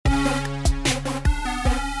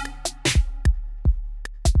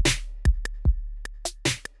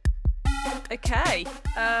Okay.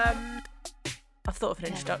 I've thought of an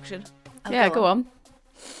introduction. Go on.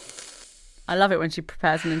 I love it when she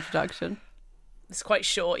prepares an introduction. It's quite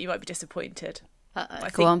short. You might be disappointed.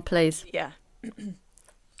 Go on, please. Yeah.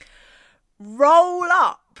 Roll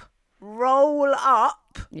up. Roll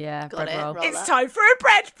up. Yeah, Got bread it. roll. Roll It's up. time for a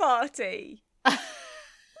bread party.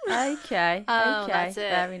 Okay. Oh, okay. that's it.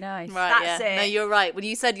 Very nice. Right, That's yeah. it. No, you're right. When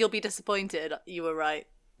you said you'll be disappointed, you were right.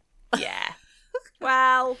 Yeah.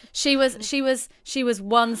 Well, She was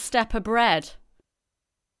one step ahead.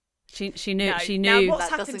 She knew. no. She Now, knew. what's That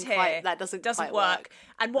happened doesn't here quite- that doesn't quite work.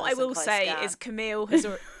 And what I Doesn't will quite say scan. is Camille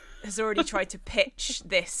has already tried to pitch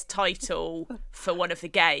this title for one of the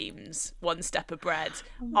games, One Step of Bread.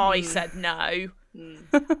 I said no.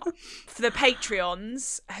 For the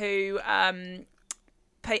Patreons who are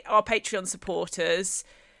Patreon supporters,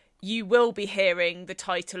 you will be hearing the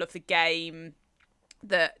title of the game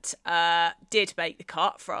that did make the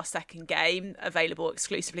cut for our second game, available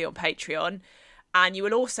exclusively on Patreon. And you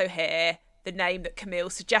will also hear the name that Camille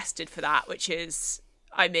suggested for that, which is,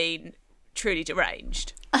 I mean, truly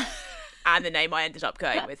deranged. And the name I ended up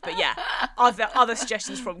going with. But yeah, other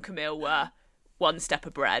suggestions from Camille were One Step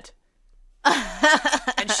of Bread.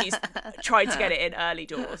 And she's tried to get it in early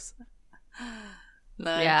doors.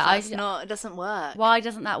 No, Yeah, it doesn't work. Why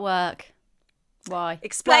doesn't that work? Why?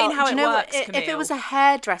 Explain Well, how do it you know works, what? Camille. If it was a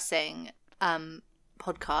hairdressing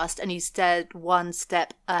podcast and you said one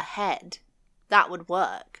step ahead, that would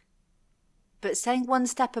work. But saying one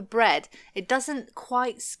step of bread, it doesn't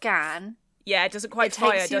quite scan. Yeah, it doesn't quite It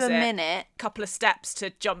fire, takes you does a it? minute. Couple of steps to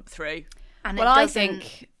jump through. And Well, it I doesn't...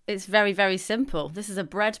 think it's very, very simple. This is a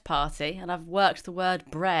bread party, and I've worked the word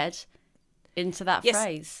bread into that Yes.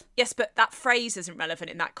 phrase. Yes, but that phrase isn't relevant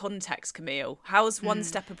in that context, Camille. How is One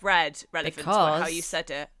Step of Bread relevant to how you said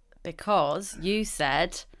it? Because you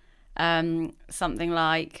said something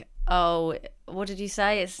like, oh, what did you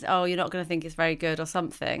say? You're not going to think it's very good or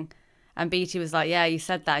something. And Beatty was like, yeah, you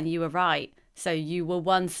said that and you were right. So you were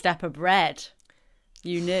one step of bread.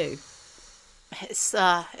 You knew.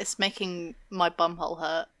 It's making my bumhole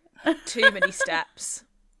hurt. Too many steps.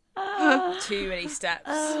 Too many steps.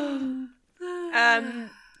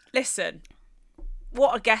 Listen,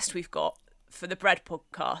 what a guest we've got for the bread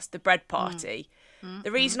podcast, the bread party.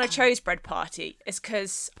 The reason I chose bread party is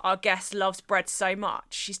because our guest loves bread so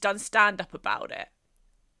much. She's done stand-up about it.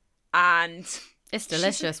 And It's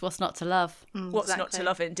delicious. What's not to love? what's not to Exactly.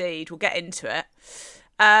 love indeed. We'll get into it.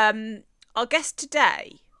 Our guest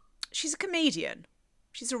today, she's a comedian.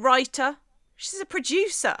 She's a writer. She's a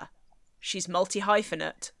producer. She's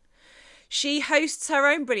multi-hyphenate. She hosts her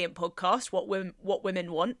own brilliant podcast, What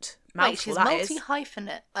Women Want. Wait, Mouthful, she's that is.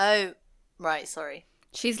 multi-hyphenate. Oh, right, sorry.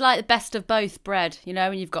 She's like the best of both bread. You know,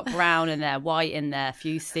 when you've got brown in there, white in there, a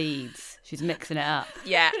few seeds. She's mixing it up.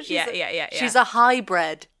 Yeah. She's a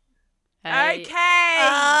hybrid. Hey. Okay.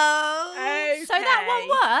 Oh, So that one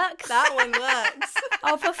works? that one works.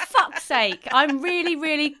 Oh, for fuck's sake. I'm really,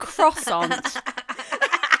 really croissant.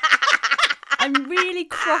 I'm really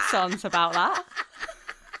croissant about that.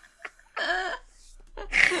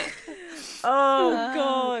 Oh,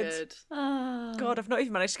 God. Good. God, I've not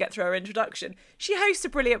even managed to get through her introduction. She hosts a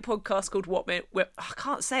brilliant podcast called I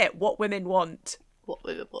can't say it. What Women Want. What?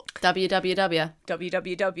 www.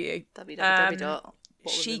 www. www.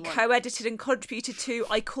 She co-edited and contributed to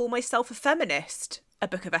I Call Myself a Feminist, a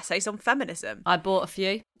book of essays on feminism. I bought a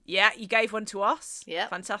few. Yeah, you gave one to us. Yep.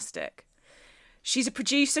 Fantastic. She's a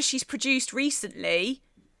producer. She's produced recently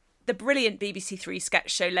the brilliant BBC Three sketch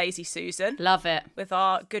show Lazy Susan Love it. with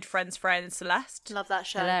our good friends Freya and Celeste. Love that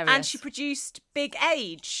show. Hilarious. And she produced Big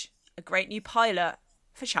Age, a great new pilot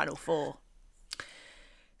for Channel 4.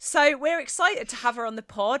 So we're excited to have her on the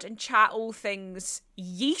pod and chat all things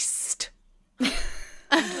yeast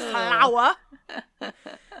and flour.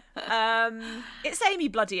 It's Amy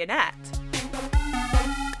Bloody Annette.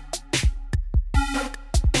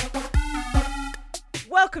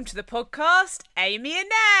 Welcome to the podcast, Amy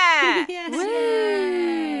Annette.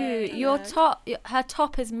 Woo! Her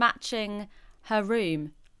top is matching her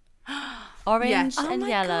room. Orange Yes. Oh and my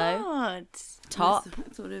yellow. God. Top,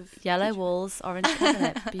 Sort of yellow walls, orange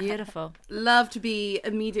cabinet. Beautiful. love to be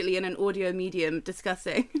immediately in an audio medium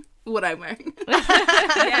discussing what I'm wearing.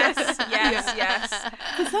 Yes.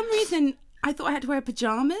 For some reason, I thought I had to wear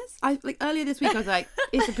pajamas. Earlier this week, I was like,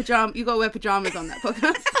 "It's a pajama. You got to wear pajamas on that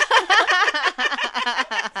podcast."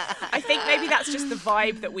 I think maybe that's just the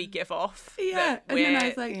vibe that we give off. Yeah, that and then I we're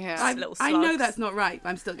was like, Yeah. little I know slugs. that's not right, but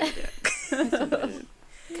I'm still gonna do it.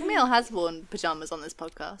 Camille has worn pajamas on this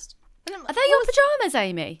podcast. Are they your pajamas,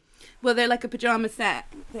 Amy? Well, they're like a pajama set.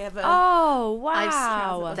 They have a Oh,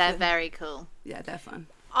 wow. They're very cool. yeah, they're fun.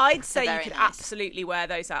 I'd say you very could nice. absolutely wear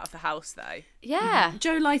those out of the house, though. Yeah.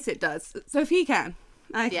 Joe Lycett does. So if he can,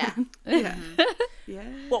 I can. Yeah. Yeah.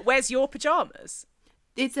 What? Where's your pajamas?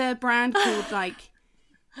 It's a brand called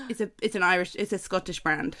it's a Scottish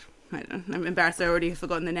brand. I'm embarrassed. I already have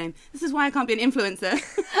forgotten the name. This is why I can't be an influencer.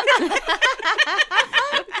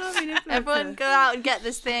 Everyone go out and get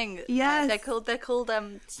this thing. Yes. They're called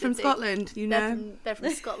From Scotland, you know. They're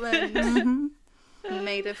from Scotland.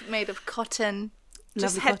 made of cotton.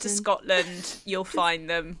 Just Lovely head cotton. to Scotland. You'll find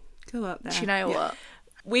them. Go up there. Do you know what?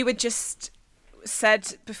 We were just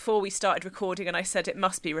said before we started recording, and I said it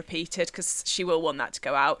must be repeated because she will want that to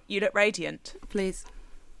go out. You look radiant. Please.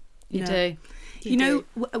 You No. do. You know,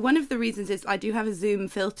 one of the reasons is I do have a Zoom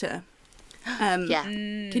filter. Yeah.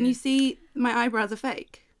 Can you see my eyebrows are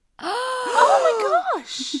fake? Oh my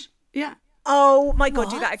gosh. Yeah. Oh my god,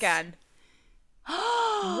 do that What? again.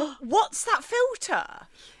 What's that filter?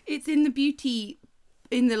 It's in the beauty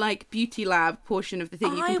lab portion of the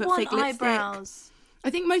thing. You I can put want fake lipstick. eyebrows. I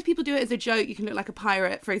think most people do it as a joke. You can look like a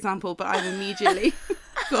pirate, for example, but I've immediately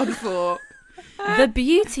gone for. The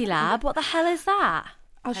Beauty Lab? What the hell is that?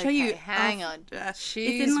 I'll show you. Hang on. It's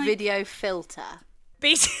Choose in, like- video filter.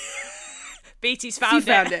 BT's found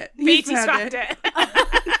found it. You BT's found found it.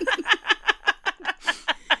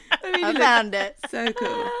 I found it. So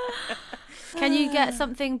cool. Can you get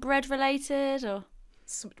something bread related or?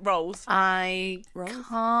 Rolls. I Rolls?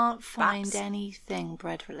 can't find Wraps. anything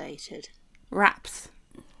bread related. Wraps.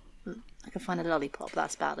 I can find a lollipop.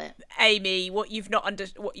 That's about it. Amy, what you've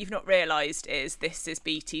not realised is this is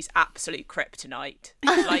BT's absolute kryptonite.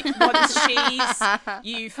 Like once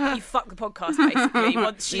you've fucked the podcast basically.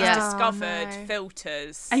 Once she's Yeah. discovered no.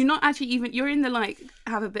 filters. And you're not actually even. You're in the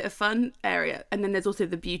have a bit of fun area, and then there's also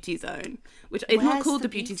the beauty zone, which it's not Where's called the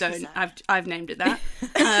the beauty beauty zone. zone? I've named it that.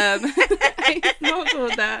 It's not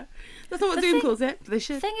called that. That's not what Zoom calls it. But they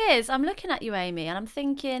should. Thing is, I'm looking at you, Amy, and I'm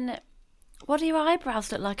thinking, what do your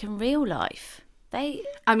eyebrows look like in real life? I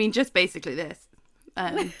mean, just basically this.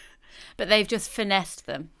 But they've just finessed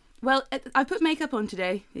them. Well, I put makeup on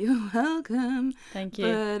today. You're welcome. Thank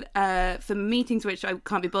you. But for meetings which I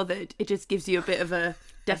can't be bothered, it just gives you a bit of a A bit of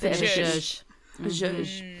a definition. zhuzh. A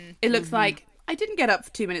zhuzh. It looks like I didn't get up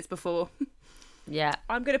for 2 minutes before. Yeah.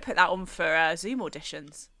 I'm going to put that on for Zoom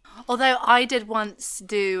auditions. Although I did once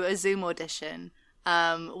do a Zoom audition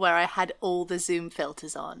where I had all the Zoom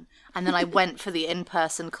filters on, and then I went for the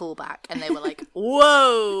in-person callback, and they were like,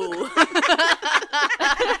 "Whoa!"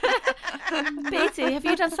 BT, have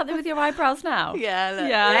you done something with your eyebrows now? Yeah, look.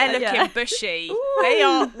 They're looking bushy. They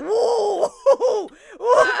are. Whoa,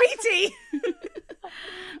 BT.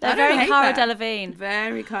 They're I don't very hate Cara that. Delevingne.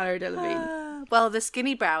 Very Cara Delevingne. Well, the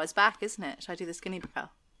skinny brow is back, isn't it? Should I do the skinny brow?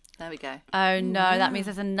 There we go. Oh no, that means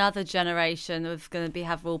there's another generation that's going to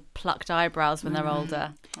have all plucked eyebrows when they're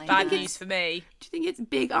older. Bad news for me. Do you think it's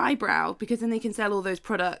big eyebrow because then they can sell all those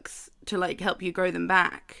products to help you grow them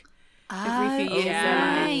back? Every few years,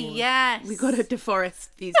 yeah. they're like, Yes. we got to deforest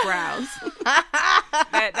these brows.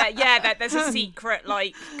 There's a secret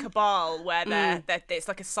cabal where they're it's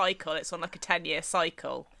like a cycle. It's on like a 10-year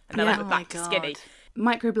cycle, and they're Yeah. like Oh back my to skinny. God.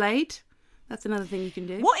 Microblade. That's another thing you can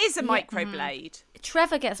do. What is a microblade?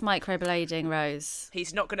 Trevor gets microblading, Rose.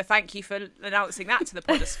 He's not going to thank you for announcing that to the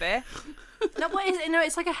podosphere. No, what is it? No,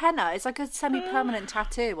 it's like a henna. It's like a semi-permanent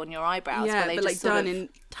tattoo on your eyebrows. Yeah, where they but just sort done of- in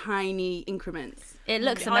tiny increments. It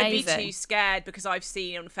looks I'd be amazing. too scared because I've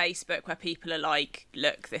seen on Facebook where people are like,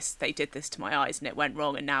 "Look, they did this to my eyes and it went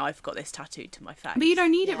wrong, and now I've got this tattooed to my face." But you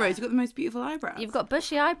don't need it, Yeah. Rose. You've got the most beautiful eyebrows. You've got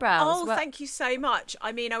bushy eyebrows. Oh, Well, thank you so much.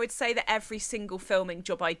 I mean, I would say that every single filming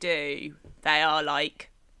job I do, they are like,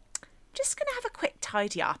 just gonna have a quick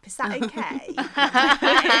tidy up. Is that okay?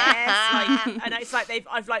 Yes. And it's like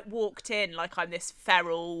I've walked in like I'm this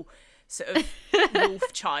feral sort of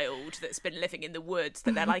wolf child that's been living in the woods.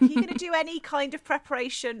 That they're like, "Are you gonna do any kind of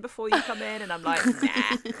preparation before you come in?" And I'm like,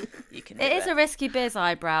 "Nah, you can." Do it is a risky biz,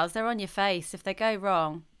 eyebrows. They're on your face. If they go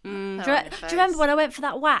wrong. Do you on your remember when I went for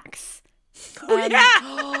that wax? yeah.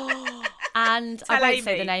 And I Tell won't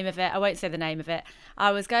say Amy. the name of it. I won't say the name of it.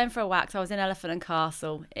 I was going for a wax. I was in Elephant and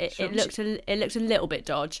Castle. It looked a little bit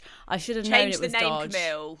dodge. I should have known Change it the was name, dodge.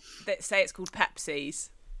 Camille. That say it's called Pepsi's.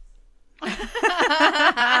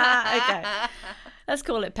 Okay, let's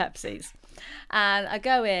call it Pepsi's. And I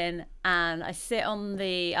go in and I sit on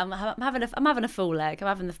the. I'm having a full leg. I'm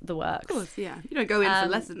having the works. Of course, yeah. You don't go in for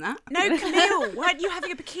less than that. No, Camille, weren't you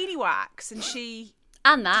having a bikini wax? And she,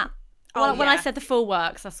 And that. Oh, When I yeah. said the full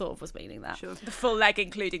works, I sort of was meaning that. Sure. the full leg,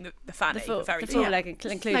 including the fanny, The full, very the full top. leg,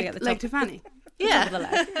 including at the top. Leg to fanny. Top of the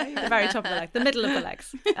leg, the very top of the leg, the middle of the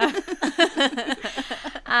legs.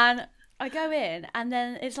 And I go in, and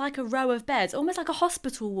then it's like a row of beds, almost like a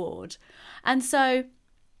hospital ward. And so,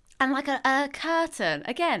 and like a curtain,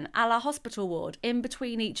 again, a la hospital ward, in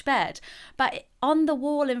between each bed. But on the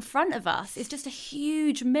wall in front of us is just a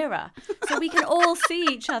huge mirror, so we can all see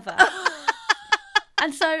each other.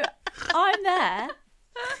 And so I'm there,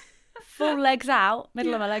 full legs out,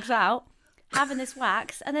 middle of my legs out, having this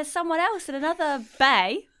wax, and there's someone else in another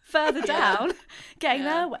bay further down getting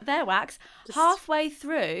their wax. Halfway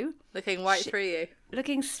through, Looking right through you.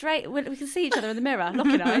 looking straight, we can see each other in the mirror,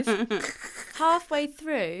 locking eyes. Halfway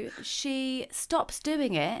through, she stops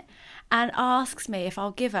doing it and asks me if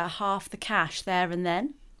I'll give her half the cash there and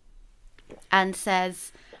then, and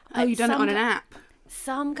says, Oh, you've done it on an app.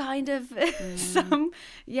 some kind of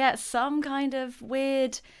some kind of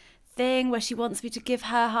weird thing where she wants me to give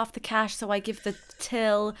her half the cash, so I give the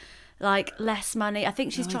till like less money. I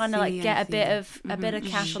think she's trying to like get a bit of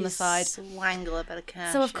cash on the side. Swangle a bit of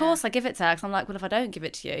cash. So of course I give it to her, because I'm like, well, if I don't give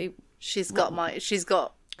it to you,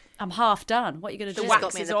 I'm half done. What are you going to The do? got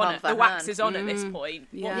wax me in is the on palm it. of The her wax hand. is on at this point.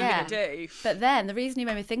 What are we Yeah. going to do? But then the reason you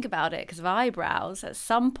made me think about it, because of eyebrows, at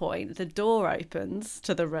some point the door opens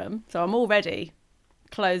to the room, so I'm already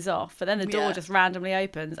closed off, but then the door just randomly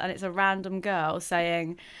opens, and it's a random girl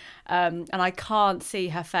saying, and I can't see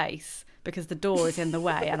her face because the door is in the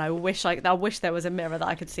way, and I wish there was a mirror that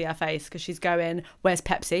I could see her face, because she's going, where's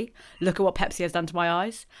Pepsi? Look at what Pepsi has done to my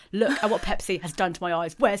eyes. Look at what Pepsi has done to my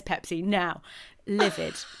eyes. Where's Pepsi now?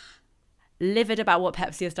 Livid about what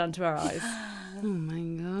Pepsi has done to her eyes. Oh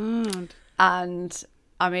my god. And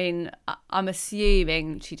I mean, I'm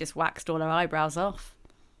assuming she just waxed all her eyebrows off.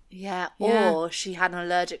 Yeah, Yeah. or she had an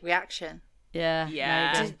allergic reaction. Yeah.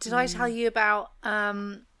 Yeah. maybe. Did I tell you about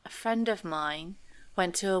a friend of mine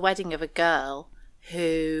went to a wedding of a girl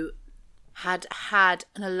who had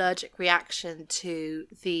an allergic reaction to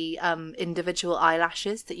the individual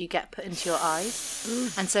eyelashes that you get put into your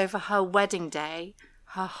eyes. And so for her wedding day,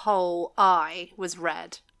 her whole eye was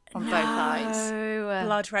red on both eyes. Oh,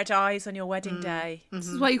 Blood red eyes on your wedding day. This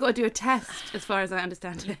is why you got to do a test, as far as I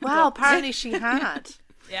understand it. Wow, apparently she had.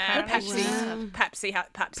 Yeah, Pepsi. Wow. Pepsi's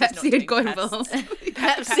not Pepsi doing had got tests. involved.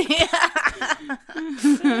 Pepsi.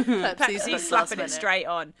 Pepsi's slapping it straight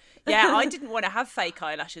on. Yeah, I didn't want to have fake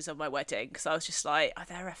eyelashes on my wedding, because I was just like, oh,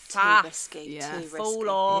 they're a Too faff. risky. Yeah. Too risky. Fall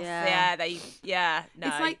off. Yeah. No.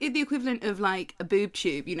 It's like the equivalent of like a boob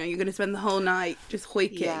tube. You know, you're going to spend the whole night just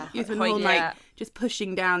hoiking. Yeah. You spend the whole Hoiking. night just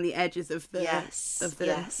pushing down the edges of the Yes,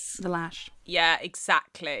 yes. the lash. Yeah,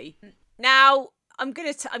 exactly. Now I'm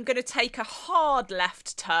gonna take a hard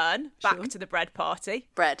left turn back Sure. to the bread party.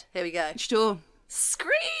 Bread. Here we go. Sure.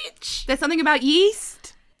 Screech. There's something about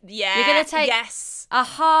yeast. Yeah, You're gonna take- yes. a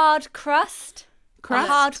hard crust. Crust?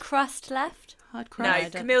 A hard crust left. Hard No,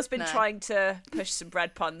 crust. Camille's been no. trying to push some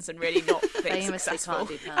bread puns and really not being Famously successful. can't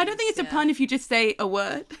do puns. I don't think it's a pun if you just say a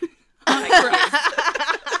word.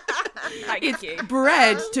 Thank you.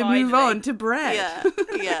 Bread to move Finally. on to bread. Yeah,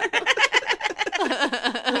 yeah.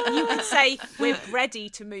 You could say we're ready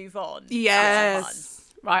to move on. Yes.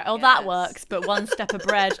 Right. Oh, that works, but one step of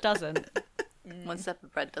bread doesn't. One step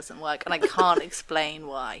of bread doesn't work, and I can't explain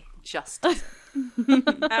why. Just doesn't.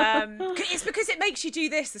 It's because it makes you do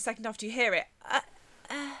this the second after you hear it.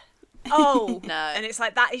 Oh No. and it's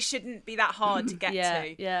like that. It shouldn't be that hard to get Yeah.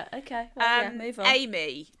 to. Yeah. Okay. Well, yeah, move on.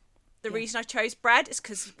 Amy, the reason I chose bread is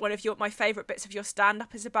because one of my favourite bits of your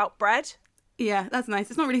stand-up is about bread. Yeah, that's nice.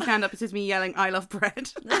 It's not really stand up, it's just me yelling, I love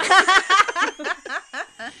bread.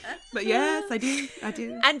 But yes, I do.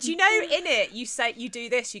 And you know, in it, you do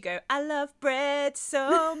this. You go, I love bread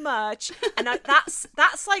so much, and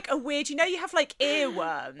that's like a weird. You know, you have like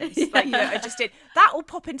earworms, like that are just in. That will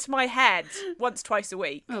pop into my head once, twice a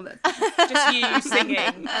week. Oh, that's, Just you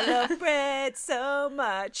singing, I love bread so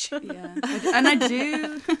much. yeah. And I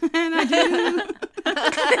do. And I do.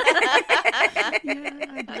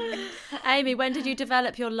 Amy, when did you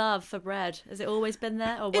develop your love for bread? Has it always been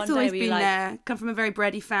there, or one It's day always were you been like, there. Come from a very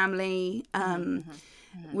bready family.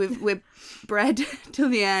 We're bread till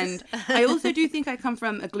the end. I also do think I come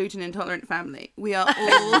from a gluten intolerant family. We are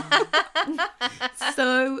all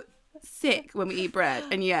so sick when we eat bread,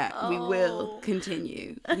 and yet we will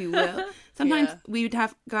continue. We will. Sometimes we would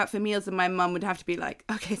go out for meals, and my mum would have to be like,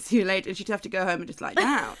 "Okay, see you later," and she'd have to go home and just lie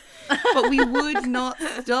down. But we would not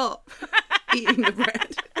stop eating the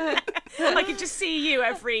bread. I can just see you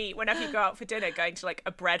whenever you go out for dinner, going to like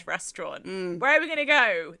a bread restaurant. Where are we going to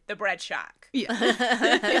go? The Bread Shack. Yeah.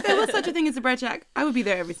 If there was such a thing as a bread shack, I would be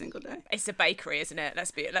there every single day. It's a bakery, isn't it?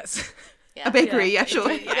 Let's. Yeah. A bakery, yeah, sure.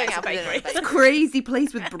 We're going it's a out for dinner at bakery. a bakery. Crazy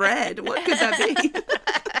place with bread. What could that be?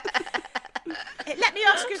 Let me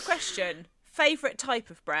ask you a question. Favourite type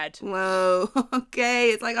of bread? Whoa, okay.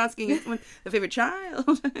 It's like asking someone their favourite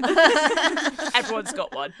child. Everyone's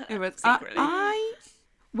got one. Everyone's- Secretly.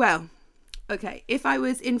 Well, okay. If I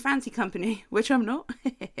was in fancy company, which I'm not,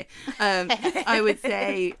 I would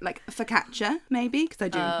say like focaccia, maybe, because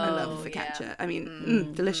I love focaccia. yeah. I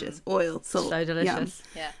mean, delicious. Oil, salt. So delicious.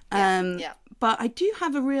 Yeah. Yum. But I do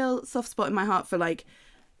have a real soft spot in my heart for like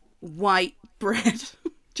white bread.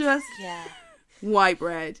 Just white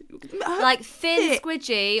bread. Like thin Thick.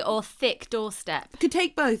 squidgy or thick doorstep. Could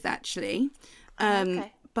take both, actually.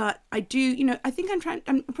 Okay. But I do, I think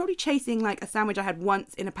I'm probably chasing like a sandwich I had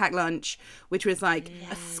once in a packed lunch, which was like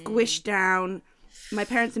a squished down. My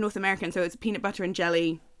parents are North American, so it's a peanut butter and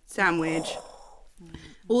jelly sandwich.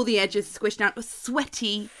 All the edges squished down. It was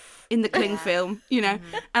sweaty in the cling film, and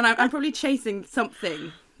I'm probably chasing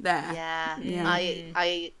something there. Yeah.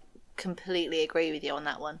 I completely agree with you on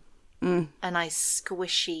that one. A nice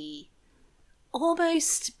squishy,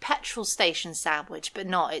 almost petrol station sandwich, but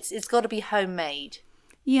not. It's got to be homemade.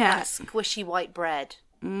 Yeah. That squishy white bread.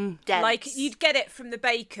 Dense. Like you'd get it from the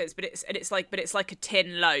baker's, but it's like a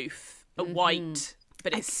tin loaf, a white,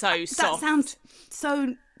 but it's so That soft. sounds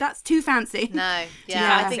so. That's too fancy. No,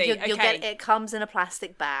 Yeah. I think you'll Okay. get it. Comes in a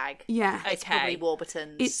plastic bag. Yeah. It's Okay. probably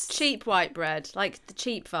Warburton's. It's Cheap white bread, like the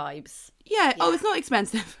cheap vibes. Yeah. Oh, it's not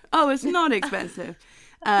expensive. Oh, it's not expensive.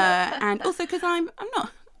 And also because I'm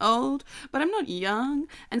not old, but I'm not young,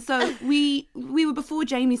 and so we were before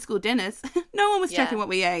Jamie's school dinners. No one was checking what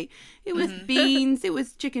we ate. It was beans. It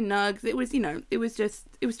was chicken nugs. It was it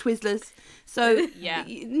was Twizzlers. So Yeah.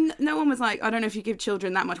 no one was like, I don't know if you give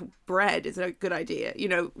children that much bread is a good idea.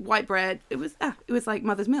 White bread. It was like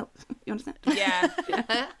mother's milk. You understand? Yeah.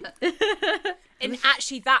 And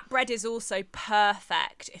actually, that bread is also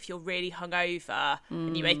perfect if you're really hungover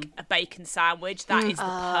and you make a bacon sandwich. That is the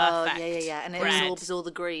perfect. yeah, and it bread. absorbs all the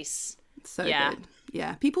grease. So Yeah. good.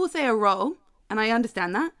 Yeah. People say a roll, and I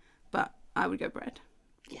understand that, but I would go bread.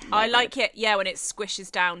 I like it, when it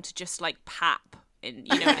squishes down to just like pap. And,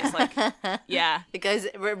 and it's like, yeah. It goes,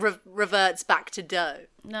 it reverts back to dough.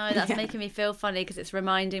 No, that's making me feel funny because it's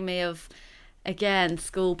reminding me of, again,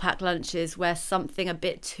 school packed lunches where something a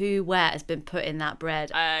bit too wet has been put in that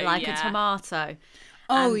bread, like a tomato.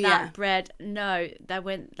 Oh, and yeah. that bread, no, that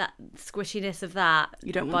squishiness of that.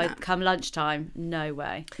 You don't want that. Come lunchtime, no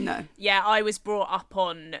way. No. Yeah, I was brought up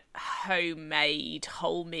on homemade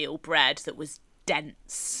wholemeal bread that was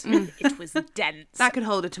dense. It was dense. That could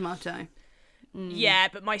hold a tomato. Yeah,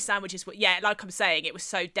 but my sandwiches were, like I'm saying, it was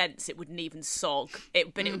so dense it wouldn't even sog.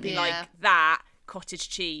 But it would be like that, cottage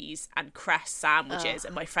cheese and cress sandwiches,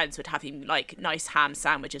 and my friends would have like nice ham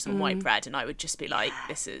sandwiches on white bread, and I would just be like,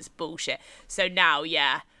 this is bullshit. So now,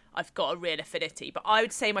 I've got a real affinity. But I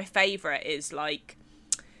would say my favourite is like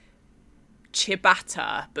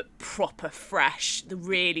ciabatta, but proper fresh, the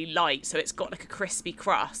really light, so it's got like a crispy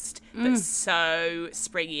crust, but so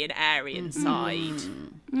springy and airy inside.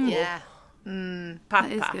 Yeah. Papa.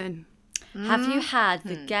 That is good. Have you had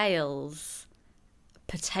the Gales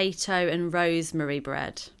potato and rosemary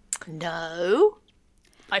bread? No.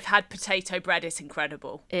 I've had potato bread, it's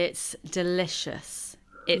incredible. It's delicious.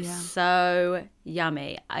 It's so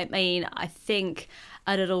yummy. I mean, I think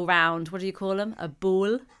a little round, what do you call them? A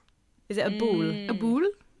boule? Is it a boule? A boule?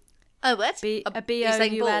 Oh, what? A you're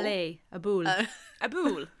saying ball? B-O-U-L-E. A boule. A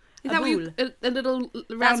boule. Is that what you, a little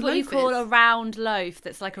round That's what you loaf call is? a round loaf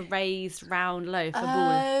that's like a raised round loaf, a boule.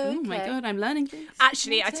 Oh my god, I'm learning things.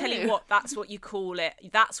 Actually, I tell you what, that's what you call it.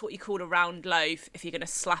 That's what you call a round loaf if you're going to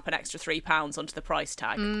slap an extra £3 onto the price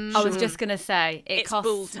tag. I was just going to say, it It's costs...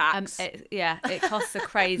 bull tax. it costs a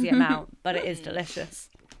crazy amount, but it is delicious.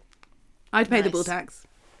 I'd pay the bull tax.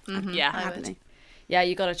 Yeah. Happily. Yeah,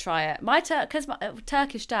 you got to try it. Because my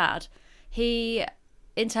Turkish dad, in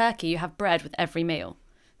Turkey, you have bread with every meal.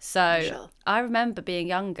 So Sure. I remember being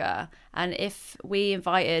younger, and if we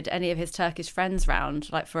invited any of his Turkish friends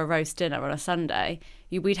round, like for a roast dinner on a Sunday,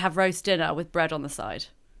 we'd have roast dinner with bread on the side.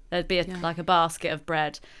 There'd be like a basket of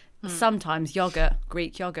bread, sometimes yogurt,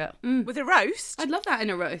 Greek yogurt, With a roast? I'd love that in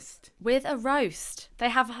a roast. with a roast. I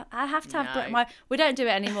have to have No. bread. We don't do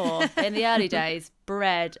it anymore. In the early days,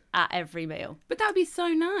 bread at every meal. But that would be so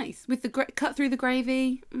nice with the cut through the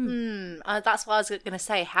gravy. That's what I was going to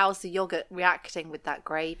say. How's the yogurt reacting with that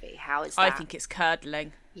gravy? How is that? I think it's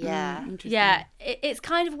curdling. Yeah. Yeah, it's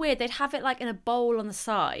kind of weird. They'd have it like in a bowl on the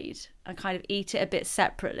side and kind of eat it a bit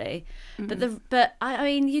separately. But I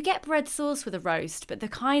mean, you get bread sauce with a roast, but the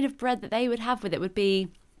kind of bread that they would have with it would be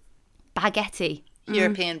baguette.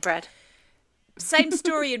 European bread. Same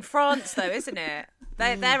story in France, though, isn't it?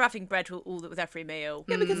 They're having bread with every meal.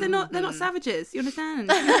 Yeah, because they're not savages. You understand?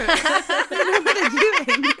 They know what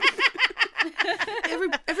they're doing.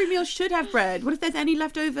 Every meal should have bread. What if there's any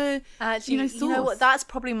leftover? Actually, sauce? you know what? That's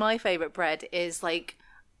probably my favourite bread is like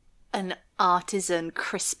an artisan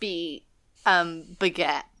crispy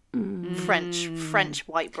baguette. French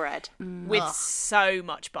white bread. With so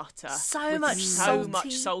much butter. So much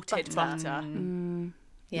salted butter.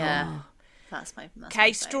 Yeah. That's my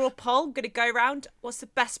Okay, straw poll. Gonna go round. What's the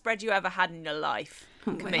best bread you ever had in your life?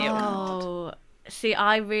 Camille. Oh, see,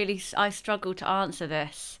 I struggle to answer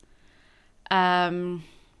this. Can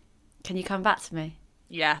you come back to me?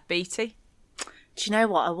 Yeah, Beatty. Do you know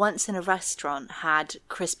what? I once in a restaurant had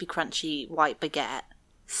crispy, crunchy white baguette,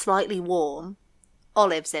 slightly warm,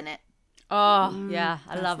 olives in it. Oh, yeah,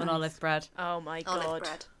 I love an olive bread. Oh my god. Olive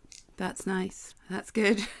bread. That's nice. That's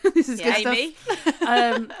good. This is good Amy?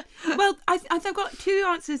 stuff. Well, I've got two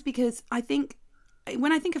answers because I think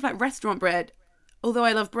when I think of like restaurant bread, although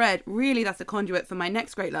I love bread, really that's a conduit for my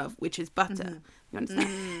next great love, which is butter. You understand?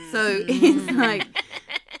 So it's like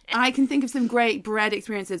I can think of some great bread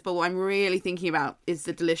experiences, but what I'm really thinking about is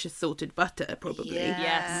the delicious salted butter, probably.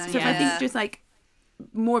 Yes. So if I think just like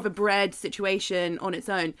more of a bread situation on its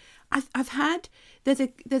own, I've had there's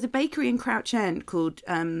a bakery in Crouch End called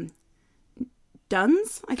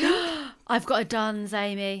Dunn's, I think. I've got a Dunn's,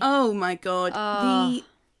 Amy. Oh my god, the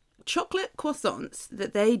chocolate croissants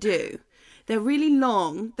that they do. They're really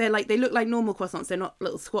long. They look like normal croissants. They're not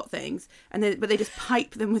little squat things, but they just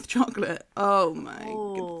pipe them with chocolate. Oh my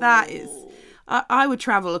god, that is. I would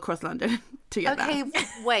travel across London to get that. Okay,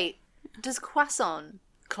 wait. Does croissant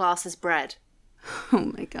class as bread?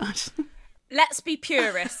 Oh my god. Let's be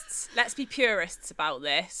purists. Let's be purists about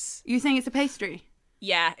this. You saying it's a pastry?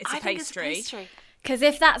 Yeah, it's a I think it's pastry. pastry. Because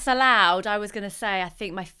if that's allowed, I was going to say I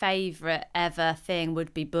think my favourite ever thing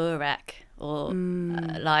would be burek. Or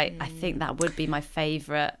I think that would be my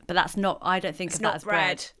favourite. But that's not, I don't think It's of not that as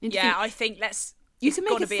bread. Yeah, I think You can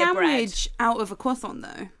make a sandwich out of a croissant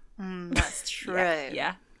though. That's true.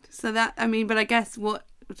 Yeah. So that, I mean, but I guess what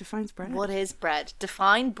defines bread? What is bread?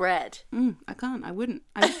 Define bread. I can't. I wouldn't.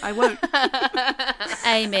 I won't.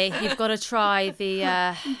 Amy, you've got to try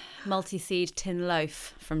the multi-seed tin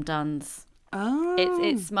loaf from Dunn's. Oh.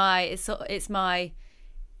 It's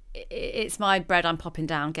my bread I'm popping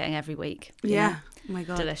down, getting every week. you Yeah. know? Oh my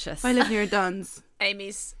god. Delicious. If I live near a Dunn's.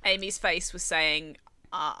 Amy's face was saying,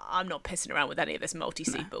 I'm not pissing around with any of this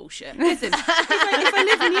multi-seed bullshit. Listen, if I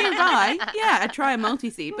live nearby, yeah, I'd try a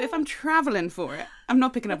multi-seed. But if I'm travelling for it, I'm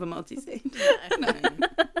not picking up a multi-seed. No.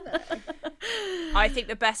 I think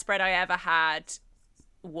the best bread I ever had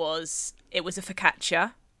was a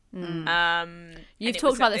focaccia. You've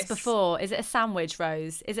talked about this before. Is it a sandwich,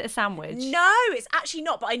 Rose? Is it a sandwich? No, it's actually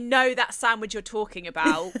not. But I know that sandwich you're talking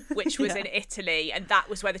about, which was in Italy, and that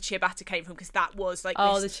was where the ciabatta came from, because that was like the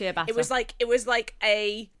ciabatta. It was like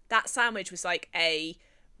that sandwich was like a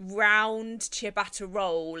round ciabatta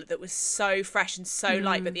roll that was so fresh and so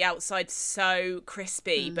light, but the outside so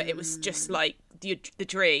crispy. But it was just like the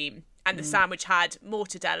dream. And the sandwich had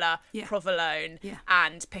mortadella, provolone,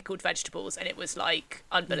 and pickled vegetables, and it was like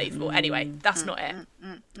unbelievable. Anyway, that's not it.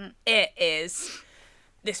 It is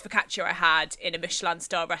this focaccia I had in a Michelin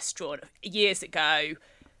star restaurant years ago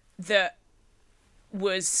that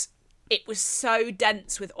was so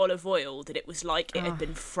dense with olive oil that it was like it had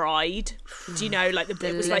been fried. Do you know, like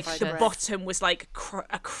it was like the bottom was like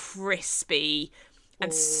a crispy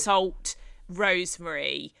and salt,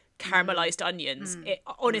 rosemary, caramelized onions.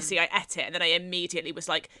 Honestly, I ate it and then I immediately was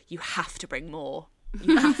like, you have to bring more.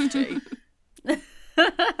 You have to.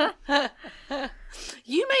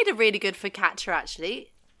 You made a really good focaccia,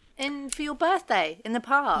 actually, for your birthday in the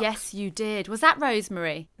park. Yes, you did. Was that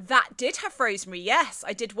rosemary? That did have rosemary, yes.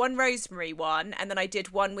 I did one rosemary one, and then I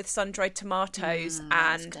did one with sun-dried tomatoes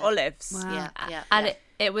and olives. Wow. Yeah. And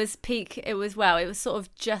it was peak. It was sort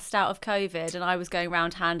of just out of COVID, and I was going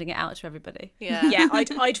around handing it out to everybody. Yeah. Yeah,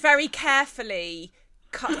 I'd very carefully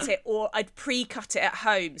cut it, or I'd pre-cut it at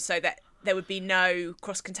home so that there would be no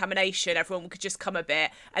cross-contamination. Everyone could just come a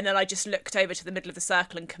bit. And then I just looked over to the middle of the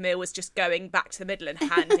circle and Camille was just going back to the middle and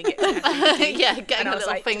handing it to everybody. Getting her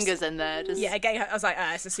little fingers in there. Yeah, I was like,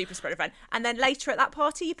 it's a super spread event. And then later at that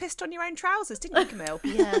party, you pissed on your own trousers, didn't you, Camille?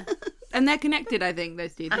 Yeah. And they're connected, I think,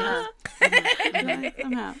 those two things.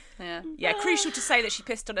 Somehow. Yeah, crucial to say that she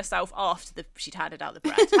pissed on herself after she'd handed out the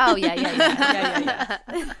bread. Oh, yeah.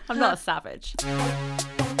 I'm not a savage.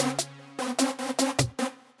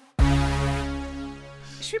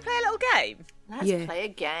 Should we play a little game? Let's play a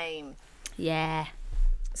game. Yeah.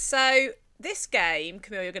 So this game,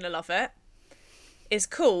 Camille, you're going to love it, is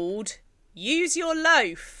called Use Your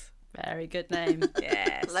Loaf. Very good name.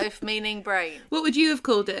 Yes. Loaf meaning brain. What would you have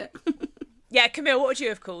called it? Yeah, Camille, what would you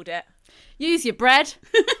have called it? Use your bread.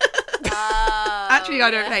 Actually,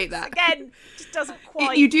 I don't hate that. Again, just doesn't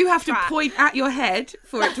quite. You do have to track. point at your head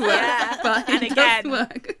for it to work, Yeah. but And it again, does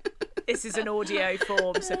work. This is an audio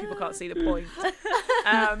form, so people can't see the point.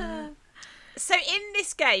 So in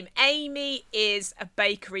this game, Amy is a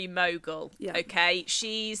bakery mogul. Yeah. Okay,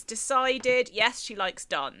 she's decided. Yes, she likes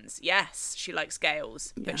Duns. Yes, she likes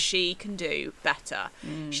Gales, but she can do better.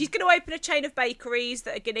 She's going to open a chain of bakeries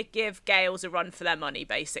that are going to give Gales a run for their money,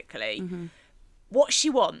 basically. What she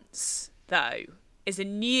wants, though, is a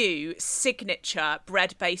new signature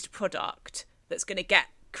bread-based product that's going to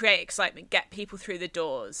create excitement, get people through the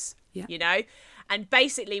doors. Yeah. You know, and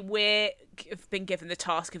basically we've been given the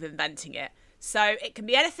task of inventing it. So it can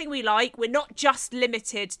be anything we like. We're not just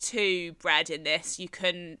limited to bread in this. You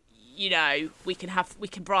can, we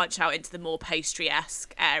can branch out into the more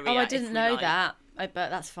pastry-esque area. Oh, I if didn't we know like. that. But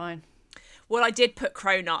that's fine. Well, I did put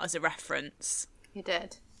cronut as a reference. You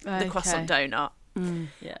did. The croissant donut.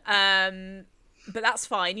 Yeah. But that's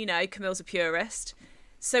fine, Camille's a purist.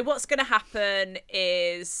 So what's going to happen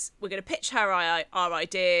is we're going to pitch her our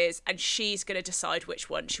ideas, and she's going to decide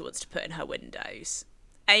which one she wants to put in her windows.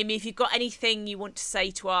 Amy, if you've got anything you want to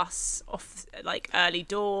say to us off, like, early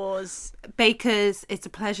doors. Bakers, it's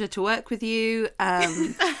a pleasure to work with you.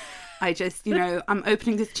 I just, I'm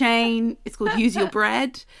opening this chain. It's called Use Your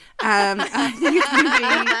Bread. I think it's going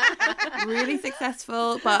to be really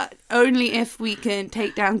successful, but only if we can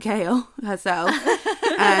take down Gail herself.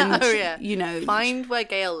 And, Find where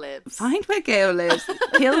Gail lives. Find where Gail lives.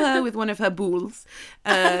 Kill her with one of her boules.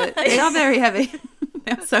 They are very heavy.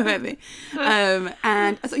 They're so heavy.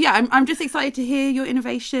 And so, I'm just excited to hear your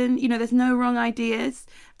innovation. There's no wrong ideas.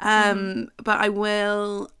 But I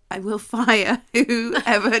will fire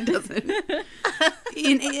whoever doesn't.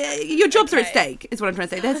 Your jobs are at stake, is what I'm trying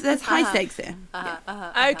to say. There's high stakes here.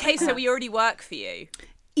 Okay, so we already work for you.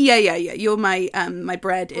 Yeah. You're my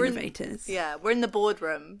bread innovators. We're in the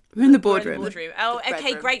boardroom. We're in the boardroom. Oh, bread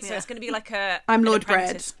okay, room. great. So Yeah. it's going to be like a. I'm an Lord Bread.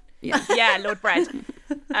 apprentice. Yeah. Yeah, Lord Bread.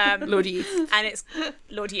 Lord Yeast. And it's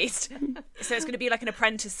Lord Yeast. So it's going to be like an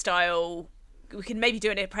apprentice style. We can maybe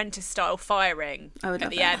do an apprentice style firing I would at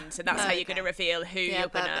love the that. end, and that's how you're going to reveal who you're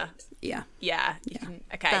going to. perfect. Yeah. Yeah. You can,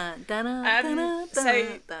 okay.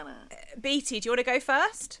 So- Dun. Beatty, do you want to go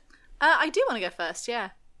first? I do want to go first,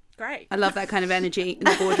 yeah. Great. I love that kind of energy in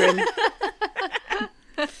the boardroom.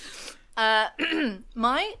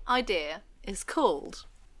 My idea is called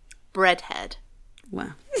Breadhead.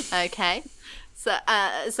 Wow. Okay, so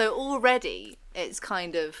already it's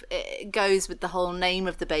kind of, it goes with the whole name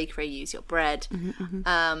of the bakery. Use Your Bread.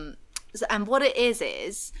 And what it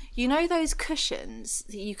is those cushions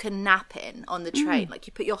that you can nap in on the train, like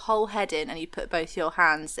you put your whole head in and you put both your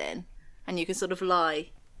hands in, and you can sort of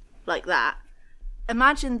lie like that.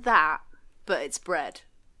 Imagine that, but it's bread.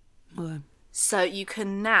 Wow. So you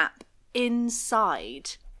can nap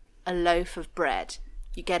inside a loaf of bread.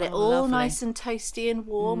 You get it all lovely. nice and toasty and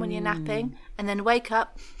warm when you're napping, and then wake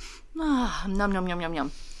up, yum, yum, yum, yum,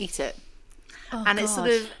 yum, eat it. And it's sort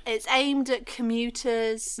of, it's aimed at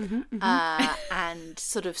commuters and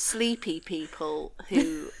sort of sleepy people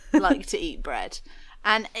who like to eat bread.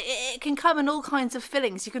 And it can come in all kinds of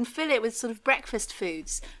fillings. You can fill it with sort of breakfast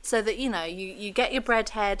foods, so that, you get your bread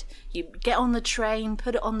head, you get on the train,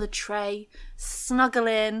 put it on the tray, snuggle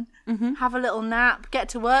in, have a little nap, get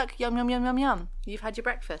to work, yum, yum, yum, yum, yum. You've had your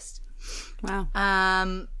breakfast. Wow.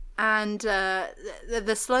 And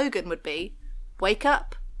the slogan would be, wake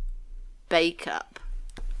up, bake up.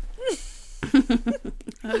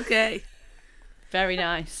 Okay. Very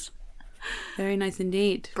nice. Very nice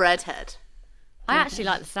indeed. Breadhead. I actually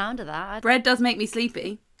like the sound of that. Bread does make me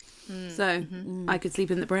sleepy, so I could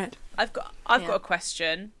sleep in the bread. I've got a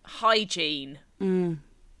question. Hygiene.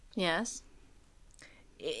 Yes.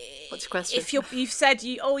 What's your question? If you've said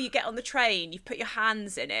you get on the train, you've put your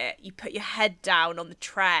hands in it, you put your head down on the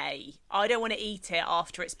tray. I don't want to eat it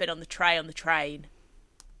after it's been on the tray on the train.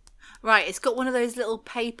 Right, it's got one of those little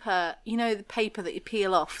paper, the paper that you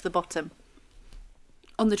peel off the bottom.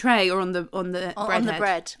 On the tray or on the bread On the head?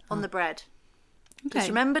 bread. On the bread. Okay. Just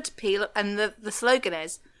remember to peel, and the slogan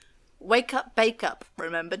is, wake up, bake up.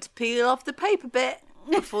 Remember to peel off the paper bit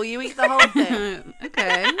before you eat the whole thing.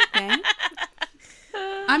 Okay.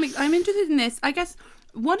 I'm interested in this. I guess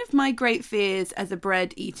one of my great fears as a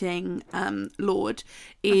bread eating lord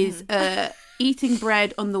is eating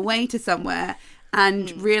bread on the way to somewhere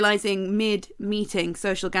and realizing mid-meeting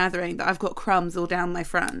social gathering that I've got crumbs all down my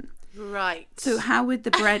front. Right. So how would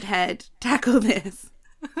the bread head tackle this?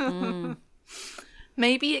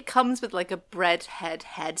 Maybe it comes with like a breadhead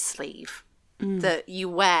head sleeve that you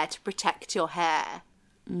wear to protect your hair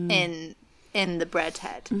in in the bread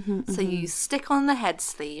head. So you stick on the head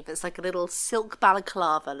sleeve. It's like a little silk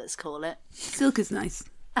balaclava, let's call it. Silk is nice.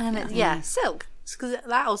 And silk. Because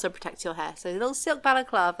that also protects your hair. So a little silk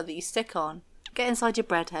balaclava that you stick on. Get inside your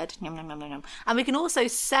bread head. Yum, yum, yum, yum, yum. And we can also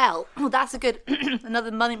sell. Oh, that's a good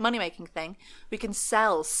another money making thing. We can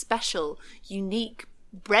sell special, unique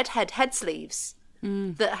bread head sleeves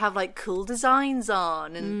that have like cool designs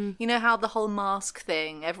on. And you know how the whole mask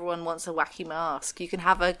thing, everyone wants a wacky mask. You can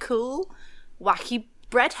have a cool, wacky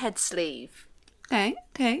bread head sleeve.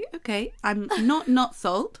 Okay. I'm not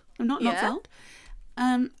sold. I'm not sold.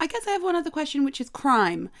 I guess I have one other question, which is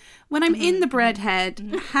crime. When I'm in the bread head,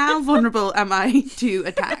 how vulnerable am I to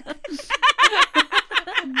attack?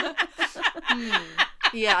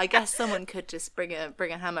 Yeah, I guess someone could just bring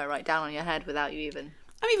a hammer right down on your head without you even.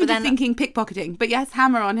 I'm even just thinking pickpocketing, but yes,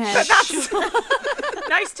 hammer on head.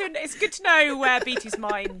 Nice to. It's good to know where Beatty's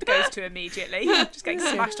mind goes to immediately. Just getting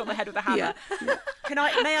smashed on the head with a hammer. Yeah.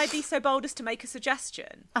 May I be so bold as to make a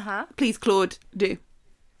suggestion? Please, Claude, do.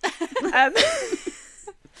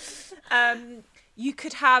 You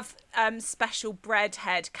could have special bread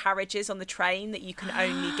head carriages on the train that you can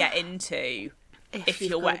only get into if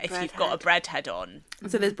you've got a bread head on.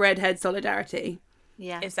 So there's bread head solidarity.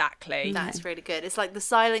 Yeah, exactly. That's really good. It's like the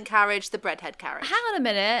silent carriage, the bread head carriage. Hang on a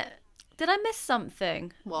minute. Did I miss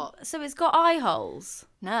something? What? So it's got eye holes.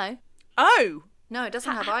 No, Oh, it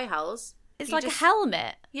doesn't have eye holes. It's You like just- a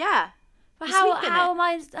helmet. Yeah. But You how sleep in how it. am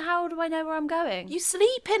I? How do I know where I'm going? You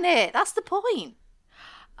sleep in it. That's the point.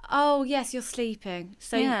 Oh yes, you're sleeping.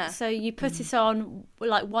 So Yeah. so you put it on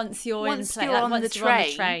like once you're Once in you're like, on once the you're on train,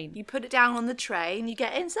 the train. you put it down on the tray and you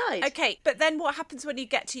get inside. okay. But then what happens when you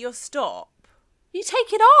get to your stop? You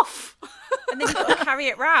take it off. And then you've got to carry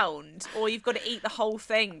it round, or you've got to eat the whole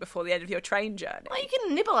thing before the end of your train journey. Well, you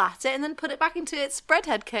can nibble at it and then put it back into its bread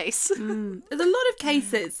head case. There's a lot of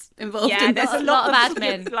cases involved Yeah, in there's this. a lot lot of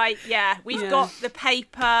admin. We've got the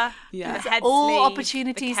paper, Yeah. the head All sleeve,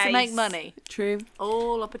 opportunities the to make case. money. True.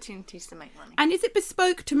 All opportunities to make money. And is it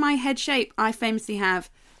bespoke to my head shape? I famously have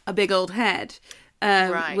a big old head.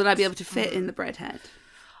 Right. Will I be able to fit in the bread head?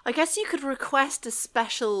 I guess you could request a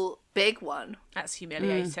special big one. That's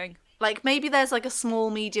humiliating. Like maybe there's like a small,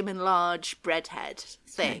 medium, and large bread head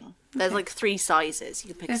thing. There's like 3 sizes.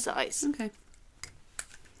 You can pick a size. Okay.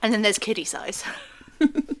 And then there's kiddie size.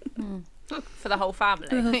 For the whole family.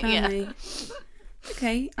 The whole family.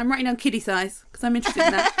 Okay, I'm writing down kiddie size because I'm interested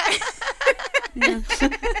in that. Yeah.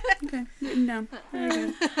 Okay, written down.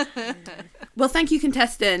 Very good. Well, thank you,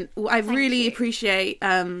 contestant. I really appreciate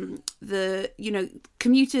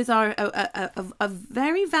commuters are a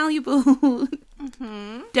very valuable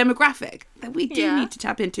demographic that we do need to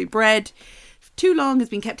tap into. Bread, too long, has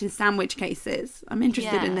been kept in sandwich cases. I'm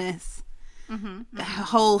interested in this. The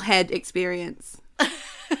whole head experience.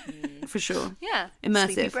 For sure. Yeah.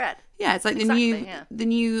 Immersive. Sleepy bread. Yeah, it's like Exactly, the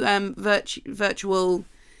new virtual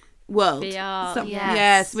world. VR, So- yes.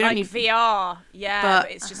 yes, we don't Like need, VR, But-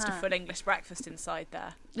 but it's just a full English breakfast inside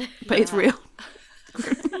there. but it's real.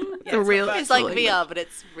 Yeah, a real. It's like full VR, but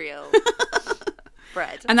it's real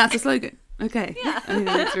bread. And that's a slogan. Okay. Yeah. I think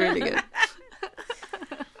that's really good.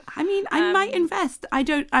 I mean, I might invest. I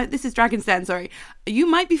don't. This is Dragon's Den. Sorry, you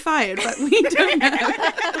might be fired, but we don't know.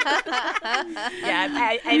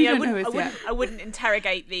 Yeah, We Amy, don't know this yet. I wouldn't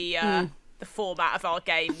interrogate the format of our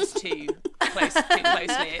games too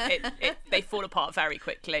closely. They fall apart very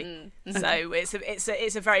quickly. So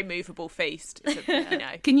it's a very movable feast.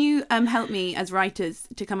 Can you help me as writers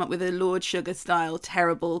to come up with a Lord Sugar style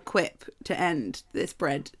terrible quip to end this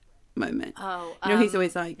bread moment? Oh, he's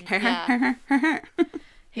always like,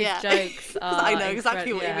 His yeah. jokes are I know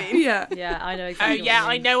exactly what you incredible. mean. yeah. Yeah, I know Oh exactly what yeah, you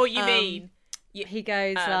I mean. know what you mean. He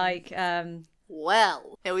goes like,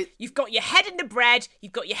 Well, You've got your head in the bread,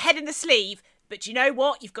 you've got your head in the sleeve, but you know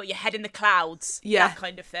what? You've got your head in the clouds. Yeah. That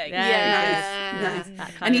kind of thing. yeah, Nice. that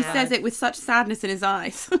kind And he of says vibe. it with such sadness in his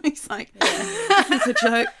eyes. He's like, this is a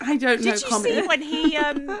joke. I don't know Did you comedy. see when he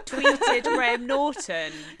tweeted Graham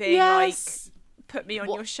Norton being Yes. like, put me on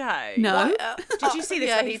your show? No. Did you see this?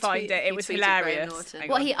 Yeah, Let he me find tweet- it. he It was tweeted Graham hilarious. Norton. Hang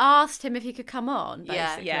Well, on. he asked him if he could come on. yeah,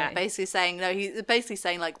 Basically. Yeah. basically saying no. He's basically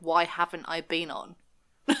saying like, why haven't I been on?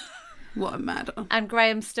 What a mad old. And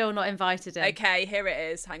Graham's still not invited him. Okay, here it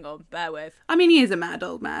is. Hang on, bear with. I mean, he is a mad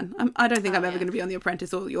old man. I don't think I'm ever going to be on The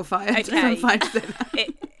Apprentice or You're Fired. Okay. So I'm fine to say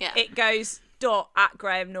that. It goes at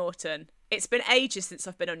Graham Norton. It's been ages since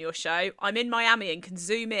I've been on your show. I'm in Miami and can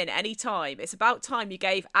zoom in any time. It's about time you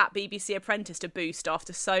gave at BBC Apprentice a boost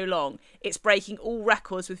after so long. It's breaking all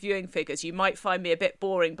records with viewing figures. You might find me a bit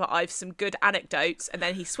boring, but I've some good anecdotes. And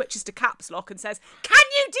then he switches to caps lock and says, "Can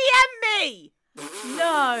you DM me?"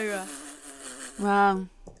 No. Wow.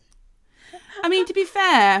 I mean, to be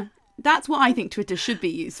fair, that's what I think Twitter should be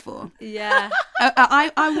used for. Yeah.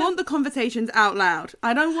 I want the conversations out loud.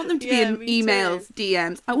 I don't want them to be in me emails,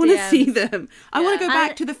 DMs. I want to see them. I want to go Yeah.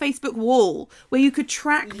 back to the Facebook wall where you could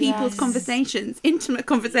track people's conversations, intimate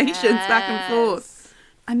conversations back and forth.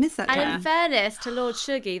 I miss that And time. in fairness to Lord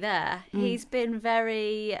Shuggy there, he's been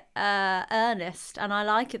very earnest, and I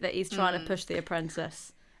like it that he's trying to push The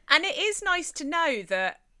Apprentice. And it is nice to know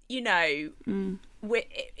that, you know,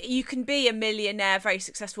 you can be a millionaire, very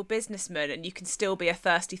successful businessman, and you can still be a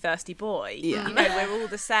thirsty boy. Yeah. You know, we're all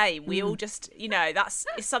the same. We all just, you know,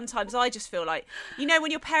 sometimes I just feel like, you know,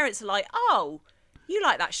 when your parents are like, oh, you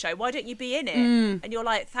like that show, why don't you be in it? And you're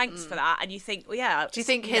like, thanks for that. And you think, well, yeah. Do you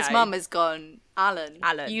think you his know, mum has gone, Alan,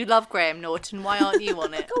 you love Graham Norton, why aren't you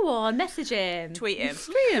on it? Go on, message him. tweet him?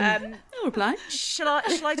 I'll reply. Shall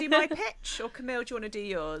I do my pitch, or Camille, do you want to do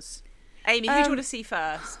yours? Amy, who do you want to see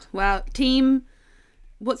first? Well, team,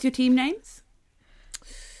 what's your team names?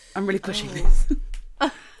 I'm really pushing this.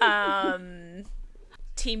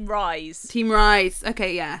 Team Rise. Team Rise.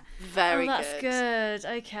 Okay, yeah. Very That's good.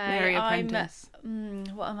 Okay. Very Apprentice.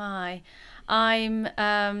 What am I? I'm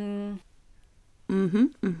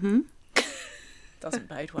Doesn't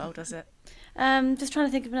bode well, does it? just trying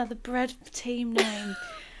to think of another bread team name.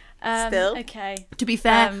 Still? Okay. To be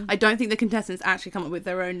fair, I don't think the contestants actually come up with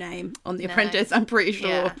their own name on The Apprentice. I'm pretty sure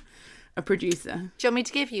Yeah. a producer. Do you want me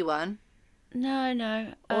to give you one?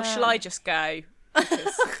 No. Or shall I just go?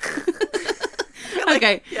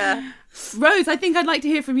 Okay. Yeah. Rose, I think I'd like to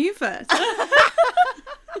hear from you first.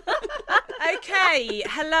 Okay,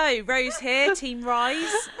 hello, Rose here, Team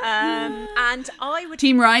Rise. And I would...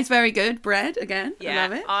 Team Rise, very good. Bread, again.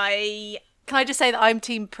 Yeah, I love it. Can I just say that I'm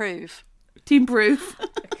Team Prove? Team Proof.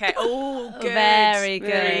 Okay, all good. Very good.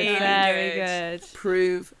 Really Very good. good.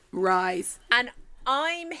 Prove. Rise. And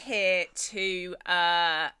I'm here to...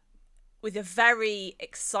 with a very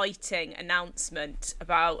exciting announcement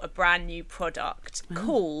about a brand new product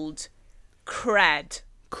called Cred.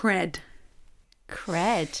 Cred.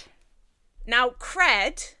 Cred. Now,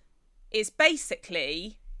 Cred is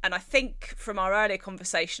basically, and I think from our earlier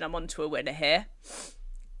conversation, I'm onto a winner here.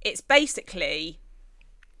 It's basically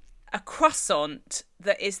a croissant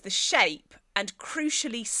that is the shape and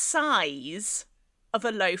crucially size of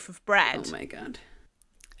a loaf of bread. Oh my God.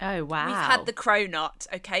 Oh, wow. We've had the cronut,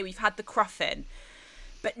 okay, we've had the cruffin,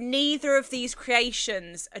 but neither of these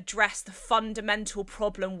creations address the fundamental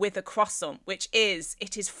problem with a croissant, which is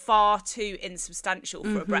it is far too insubstantial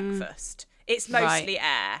for a breakfast. It's mostly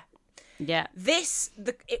air. Yeah.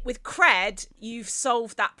 With Cred, you've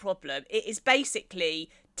solved that problem. It is basically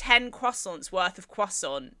 10 croissants worth of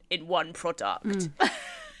croissant in one product.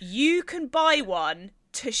 You can buy one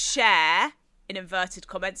to share, in inverted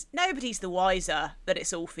comments. Nobody's the wiser that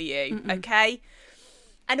it's all for you, okay?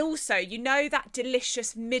 And also, you know that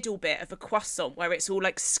delicious middle bit of a croissant where it's all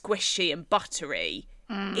like squishy and buttery?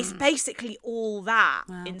 It's basically all that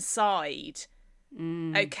inside.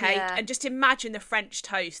 Okay, Yeah. and just imagine the French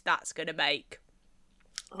toast that's going to make.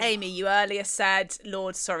 Amy, you earlier said,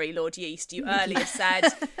 Lord Yeast, you earlier said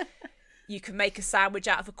you can make a sandwich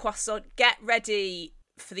out of a croissant. Get ready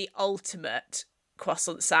for the ultimate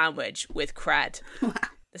croissant sandwich with Cred.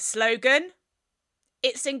 The slogan,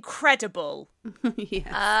 it's incredible.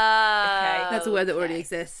 Yeah. That's a word that already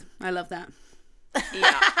exists. I love that.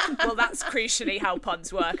 Yeah, well, that's crucially how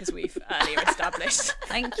puns work, as we've earlier established.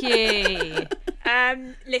 Thank you.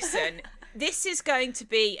 Listen, this is going to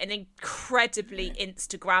be an incredibly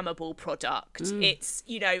Instagrammable product. It's,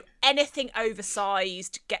 you know, anything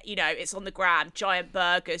oversized, it's on the gram, giant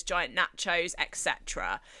burgers, giant nachos,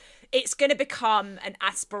 etc. It's going to become an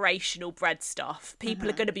aspirational bread stuff. People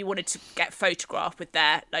are going to be wanting to get photographed with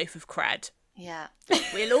their loaf of Cred. Yeah.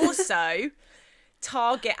 We'll also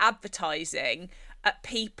target advertising at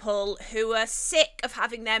people who are sick of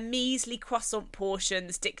having their measly croissant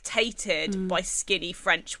portions dictated by skinny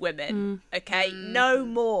French women. Okay, no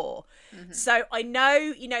more. So I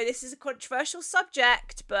know, this is a controversial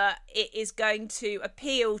subject, but it is going to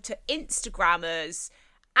appeal to Instagrammers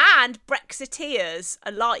and Brexiteers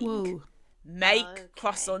alike. Whoa. Make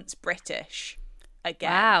croissants British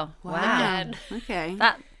again. Wow. Okay.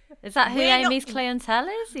 Is that who We're not- Amy's clientele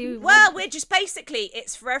is? Well, we're just basically,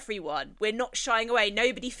 it's for everyone. We're not shying away.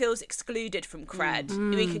 Nobody feels excluded from Cred.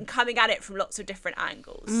 We can coming at it from lots of different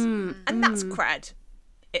angles. And that's Cred.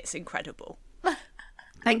 It's incredible.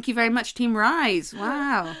 Thank you very much, Team Rise.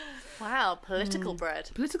 Wow. Wow, political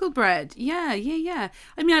bread. Political bread. Yeah. I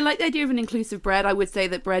mean, I like the idea of an inclusive bread. I would say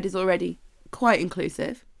that bread is already quite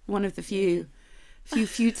inclusive. One of the few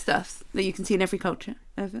foodstuffs that you can see in every culture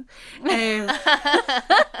ever. I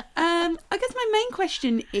guess my main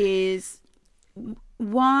question is,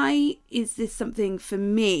 why is this something for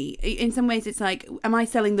me? In some ways, it's like, am I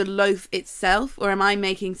selling the loaf itself, or am I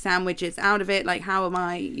making sandwiches out of it? Like, how am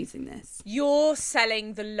I using this? You're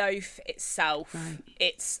selling the loaf itself.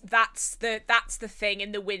 Right. That's the thing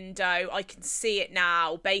in the window. I can see it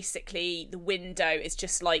now. Basically, the window is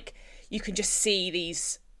just like, you can just see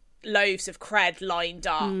these loaves of cred lined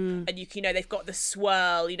up, and they've got the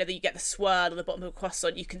swirl, that you get the swirl on the bottom of a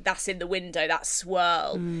croissant, that's in the window, that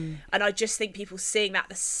swirl, and I just think people seeing that,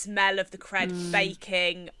 the smell of the cred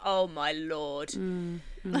baking, oh my lord.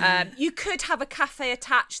 You could have a cafe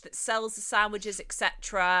attached that sells the sandwiches,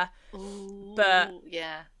 etc., but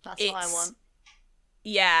yeah, that's what I want.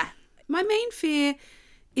 Yeah, My main fear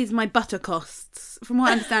is my butter costs. From what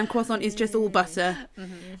I understand, croissant is just all butter.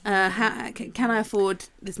 Can I afford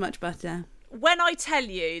this much butter? when I tell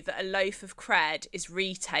you that a loaf of cred is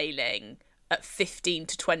retailing at £15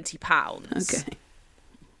 to £20, Okay.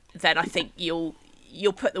 then I think you'll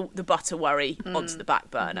put the butter worry onto the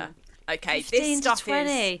back burner. Okay, 15 this to stuff 20.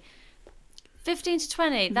 is 15 to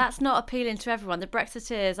 20, that's not appealing to everyone. The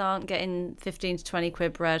Brexiteers aren't getting 15 to 20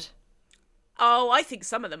 quid bread. Oh, I think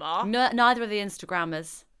some of them are. No, neither are the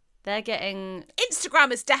Instagrammers. They're getting...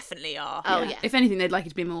 Instagrammers definitely are. Oh yeah. If anything, they'd like it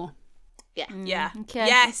to be more. Yeah. Okay,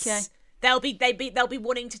 Yes. okay. They'll be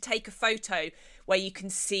wanting to take a photo where you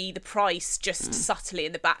can see the price just subtly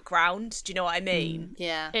in the background. Do you know what I mean?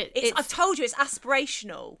 Yeah. I've told you, it's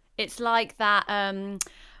aspirational. It's like that...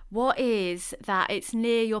 what is that? It's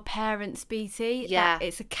near your parents', BT. Yeah.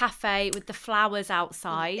 It's a cafe with the flowers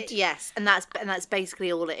outside. Yes, and that's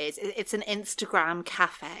basically all it is. It's an Instagram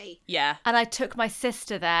cafe. Yeah. And I took my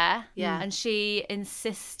sister there. Yeah. And she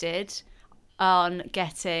insisted on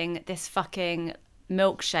getting this fucking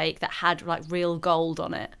milkshake that had like real gold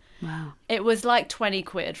on it. Wow. It was like 20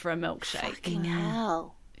 quid for a milkshake. Fucking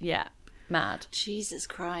hell. Yeah. Mad. Jesus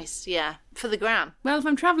Christ. Yeah. For the gram. Well, if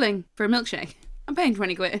I'm travelling for a milkshake, I'm paying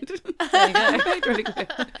 20 quid. There you go. I'm paying 20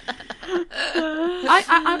 quid.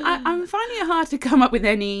 I'm finding it hard to come up with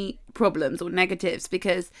any problems or negatives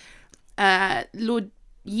because, Lord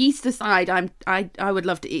Yeast aside, I would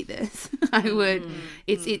love to eat this. I would.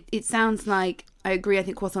 It sounds like, I agree. I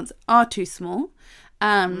think croissants are too small.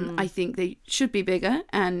 I think they should be bigger,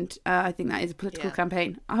 and I think that is a political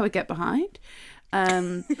campaign I would get behind.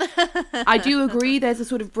 I do agree. There's a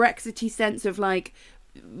sort of Brexity sense of like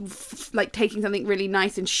taking something really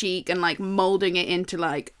nice and chic and like molding it into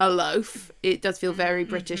like a loaf. It does feel very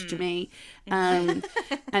British to me. And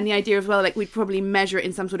the idea as well, like we'd probably measure it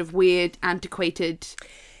in some sort of weird antiquated,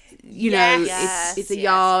 it's a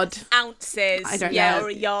yard. Ounces. I don't know. Or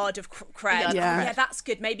a yard of cred. Yeah. That's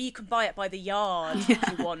good. Maybe you can buy it by the yard if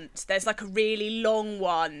you want. There's like a really long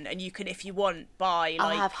one, and you can, if you want, buy like...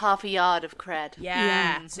 I'll have half a yard of cred.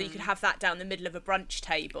 Yeah. So you could have that down the middle of a brunch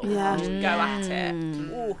table Yeah. and go at it.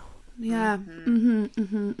 Ooh. Yeah.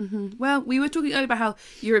 Well, we were talking earlier about how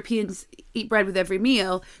Europeans eat bread with every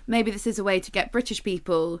meal. Maybe this is a way to get British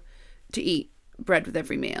people to eat bread with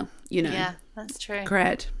every meal. Yeah, that's true.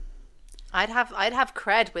 Cred. I'd have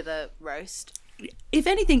cred with a roast. If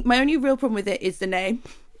anything, my only real problem with it is the name,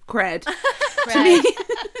 cred. To me,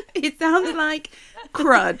 it sounds like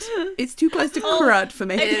crud. It's too close to crud for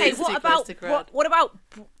me. Okay, is too what close about to cred. what about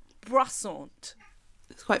Broissant?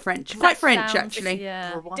 It's quite French. Quite French, Sounds- actually.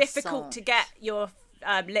 Yeah. Difficult to get your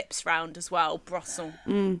lips round as well.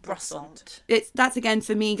 Broissant. Broissant. That's again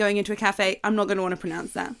for me going into a cafe. I'm not going to want to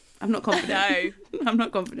pronounce that. I'm not confident. No. I'm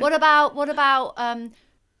not confident. What about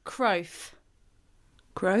Croaf?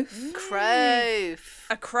 Croaf? Croaf.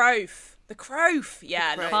 A croaf. The croaf.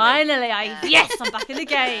 Yeah. lovely. Finally, yes, I'm back in the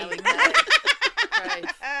game.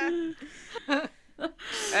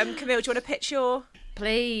 Croaf. Camille, do you want to pitch your...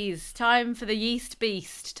 Please, time for the Yeast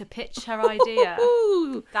Beast to pitch her idea.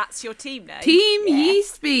 Ooh, That's your team name? Team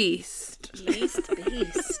Yeast Beast. Yeast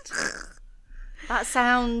beast. That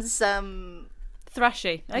sounds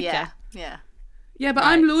Thrashy. Okay. yeah. Yeah, but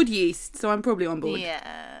I'm Lord Yeast, so I'm probably on board.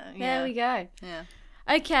 Yeah. There we go. Yeah.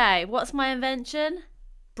 Okay, what's my invention?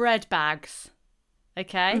 Bread bags.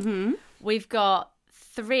 Okay. Mm-hmm. We've got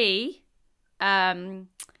 3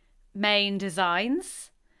 main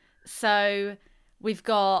designs. So we've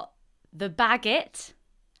got the baguette,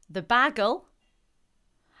 the bagel,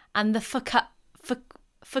 and the focaccia.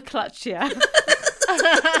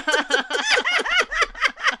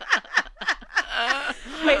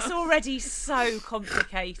 It's already so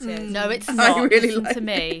complicated. No, it's not. I really Listen like to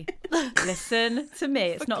me. Listen to me.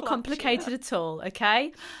 It's not complicated at all.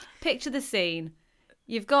 Okay. Picture the scene.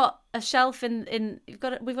 You've got a shelf we've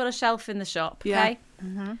got a shelf in the shop. Okay.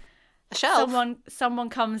 Yeah. A shelf. Someone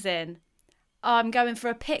comes in. Oh, I'm going for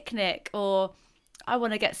a picnic, or I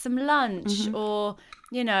want to get some lunch, or,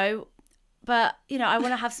 you know, but, you know, I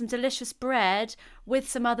want to have some delicious bread with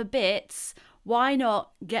some other bits. Why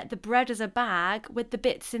not get the bread as a bag with the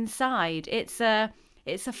bits inside? It's a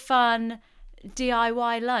fun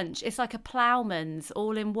DIY lunch. It's like a ploughman's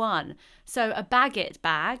all in one. So a baguette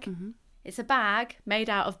bag. It's a bag made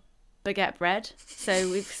out of baguette bread. So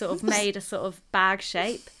we've sort of made a sort of bag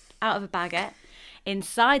shape out of a baguette.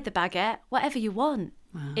 Inside the baguette, whatever you want.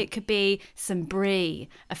 Wow. It could be some brie,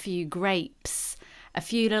 a few grapes, a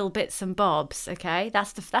few little bits and bobs. Okay,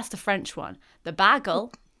 that's the French one. The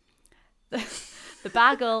bagel, the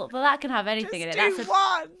bagel. Well, that can have anything Just in it. do That's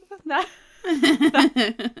one. No.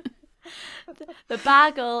 The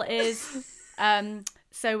bagel is.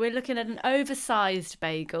 So we're looking at an oversized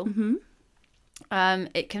bagel.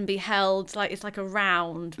 It can be held like it's like a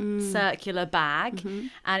round circular bag,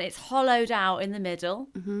 and it's hollowed out in the middle.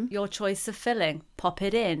 Your choice of filling. Pop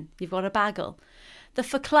it in. You've got a bagel. The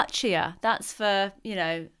focaccia, that's for, you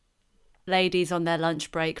know, ladies on their lunch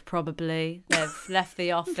break, probably. They've left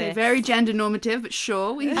the office. Okay, very gender normative, but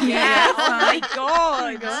sure. Yeah, oh my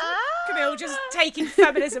God. Camille just taking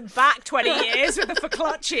feminism back 20 years with the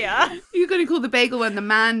focaccia. You're going to call the bagel one the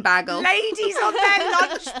man bagel. Ladies on their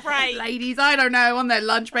lunch break. Ladies, I don't know, on their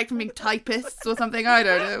lunch break from being typists or something. I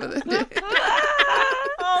don't know what they're doing.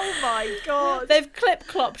 Oh my God. They've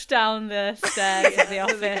clip-clopped down the stairs of the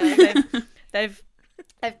office. They've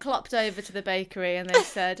clopped over to the bakery and they've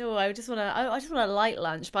said, "Oh, I just want a light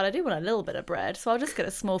lunch, but I do want a little bit of bread, so I'll just get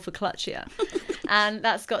a small focaccia." And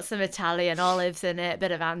that's got some Italian olives in it, a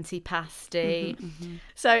bit of antipasti.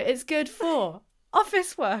 So it's good for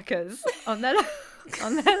office workers on their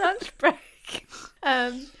lunch break,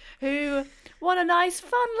 who want a nice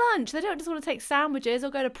fun lunch. They don't just want to take sandwiches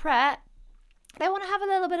or go to Pret. They want to have a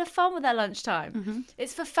little bit of fun with their lunchtime.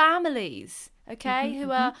 It's for families, okay,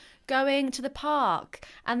 who are going to the park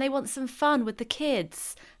and they want some fun with the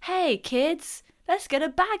kids. Hey, kids, let's get a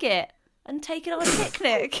baguette and take it on a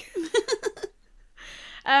picnic.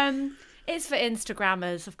 It's for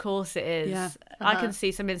Instagrammers, of course it is. Yeah. I can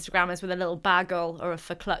see some Instagrammers with a little bagel or a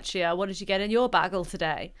focaccia. What did you get in your bagel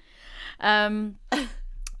today? And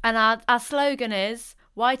our slogan is,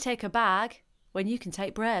 why take a bag when you can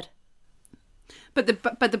take bread? But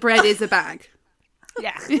the bread is a bag.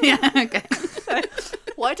 Yeah. Yeah, okay.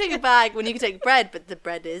 Why take a bag when you can take bread, but the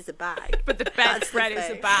bread is a bag? But the best bread is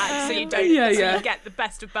a bag, so you don't Yeah, so yeah. you get the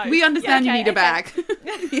best of both. We understand Yeah, you need a okay. bag.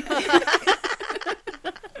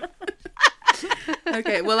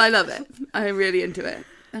 Okay, well, I love it. I'm really into it.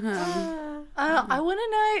 I want to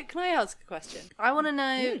know. Can I ask a question? I want to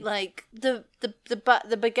know, like the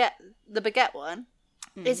baguette one.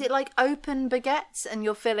 Is it like open baguettes and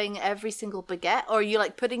you're filling every single baguette, or are you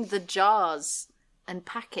like putting the jars and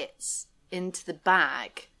packets into the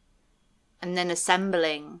bag and then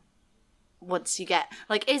assembling once you get,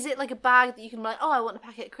 like, is it like a bag that you can be like, oh, I want a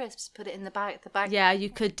packet of crisps, put it in the bag? Yeah, you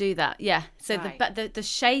could do that. Yeah. So Right. the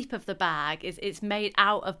shape of the bag is it's made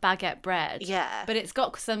out of baguette bread. Yeah. But it's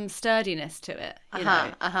got some sturdiness to it. You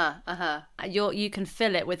know. You can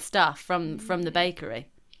fill it with stuff from the bakery.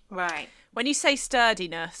 Right. When you say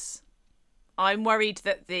sturdiness, I'm worried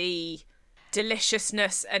that the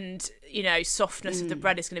deliciousness and, you know, softness of the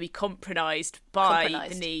bread is going to be compromised by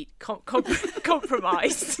the need.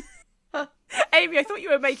 Compromised. Amy, I thought you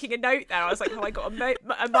were making a note there. I was like, oh, I got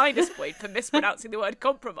a minus point for mispronouncing the word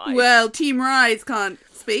compromise. Well, Team Rise can't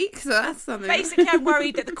speak, so that's something. Basically, I'm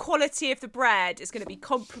worried that the quality of the bread is going to be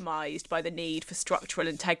compromised by the need for structural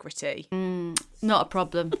integrity. Not a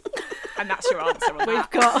problem. And that's your answer on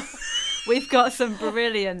that. We've got some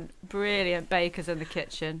brilliant bakers in the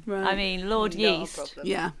kitchen. Right. I mean, Lord Not a Yeast. problem.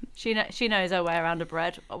 Yeah. She knows her way around a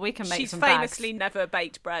bread. We can make She's some famously bags. never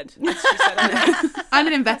baked bread, as she said earlier. I'm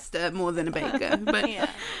an investor more than a baker, but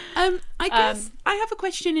Yeah. I guess I have a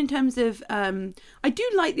question in terms of I do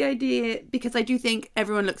like the idea because I do think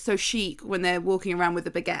everyone looks so chic when they're walking around with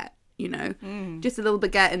a baguette, you know, just a little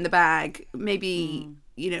baguette in the bag. Maybe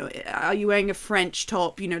you know, are you wearing a French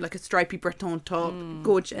top? You know, like a stripy Breton top,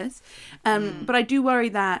 gorgeous. But I do worry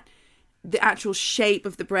that the actual shape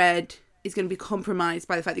of the bread is going to be compromised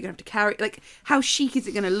by the fact that you're going to have to carry. Like, how chic is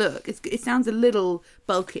it going to look? It sounds a little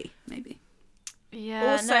bulky, maybe.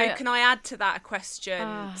 Yeah. Also, can I add to that a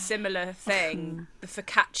question? Similar thing. The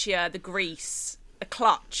focaccia, the grease, a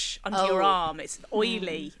clutch under your arm. It's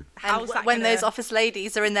oily. How's that when gonna... those office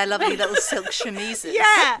ladies are in their lovely little silk chemises.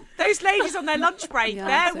 Yeah, those ladies on their lunch break, Yeah,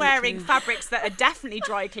 they're so wearing true. fabrics that are definitely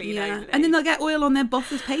dry clean only. And then they'll get oil on their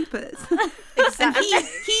boss's papers. Exactly.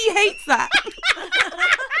 He hates that.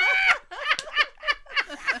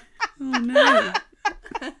 Oh no.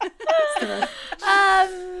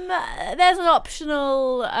 There's an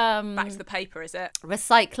optional Back to the paper, is it?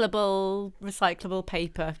 recyclable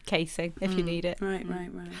paper casing if you need it. Right.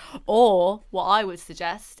 Or what I would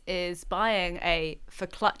suggest is buying a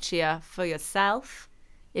focaccia for yourself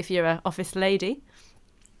if you're an office lady,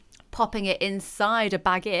 popping it inside a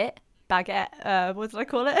baguette. What did I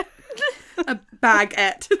call it? A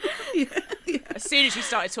baguette. As soon as you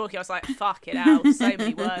started talking, I was like, fuck it out. So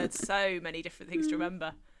many words, so many different things to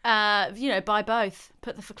remember. Buy both.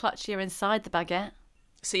 Put the focaccia inside the baguette.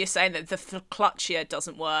 So you're saying that the focaccia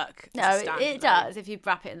doesn't work? No, as a it standalone? does if you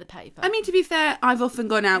wrap it in the paper. I mean, to be fair, I've often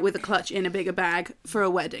gone out with a clutch in a bigger bag for a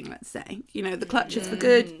wedding, let's say. You know, the clutch is for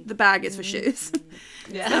good, the bag is for shoes.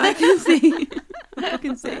 Yeah. So I can see. I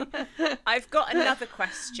can see. I've got another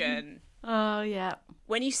question. Oh, yeah.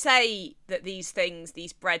 When you say that these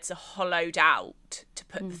breads are hollowed out to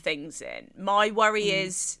put the things in, my worry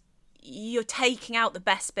is you're taking out the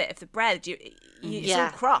best bit of the bread. It's all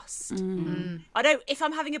crust. I don't. If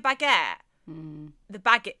I'm having a baguette, the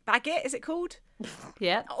baguette is it called?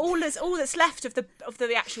 Yeah. All that's left of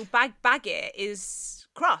the actual baguette is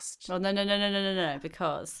crust. Well, no,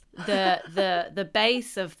 because the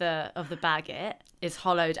base of the baguette is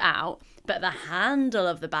hollowed out, but the handle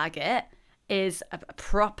of the baguette is a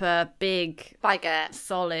proper big Baguette.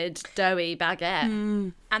 solid doughy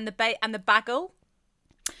baguette. And the bagel.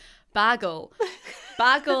 Bagel,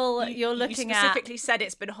 you're looking You specifically said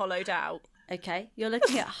it's been hollowed out. Okay, you're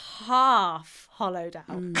looking at half hollowed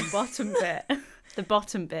out. The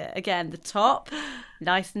bottom bit. Again, the top,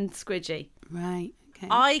 nice and squidgy. Right. Okay.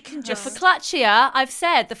 I can The just focaccia, I've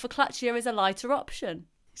said, the focaccia is a lighter option.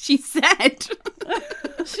 She said.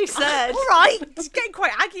 She said. All right, getting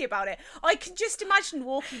quite aggy about it. I can just imagine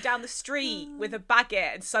walking down the street with a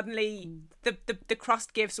baguette and suddenly the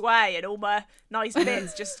crust gives way and all my nice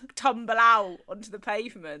bits just tumble out onto the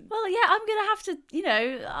pavement. Well, yeah, I'm going to have to,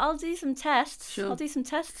 I'll do some tests. Sure. I'll do some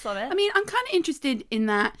tests on it. I mean, I'm kind of interested in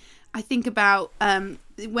that. I think about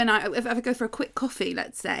if I go for a quick coffee,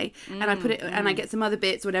 let's say, and I put it and I get some other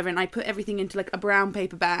bits, whatever, and I put everything into like a brown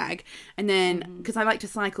paper bag, and then because I like to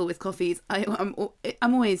cycle with coffees, I'm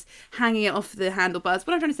always hanging it off the handlebars.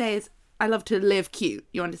 What I'm trying to say is I love to live cute.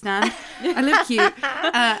 You understand? I live cute,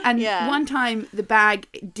 and one time the bag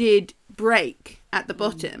did break at the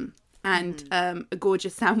bottom, and a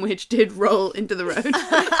gorgeous sandwich did roll into the road.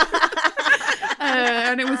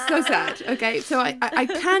 And it was so sad. Okay, so I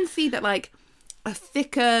can see that like a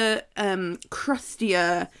thicker,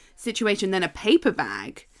 crustier situation than a paper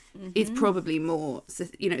bag is probably more,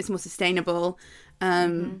 it's more sustainable.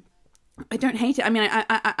 I don't hate it. I mean,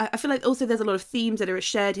 I feel like also there's a lot of themes that are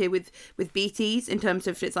shared here with BTs in terms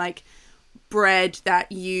of it's like bread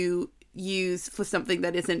that you use for something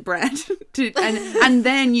that isn't bread and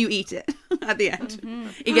then you eat it at the end.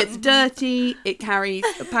 It gets dirty, it carries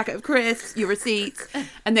a packet of crisps, your receipts,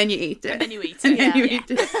 and then you eat it. And then you eat And it. then you eat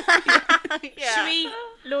it. Should we,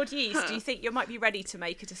 Lord Yeast, do you think you might be ready to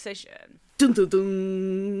make a decision? Dun, dun,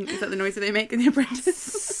 dun. Is that the noise that they make in The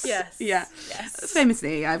Apprentice? Yes. Yeah. Yes.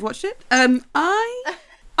 Famously, I've watched it. I'm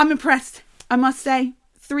impressed, I must say.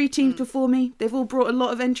 3 teams before me. They've all brought a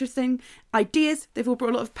lot of interesting ideas. They've all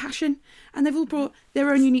brought a lot of passion. And they've all brought their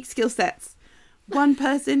own unique skill sets. One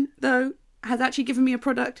person, though, has actually given me a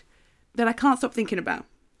product that I can't stop thinking about.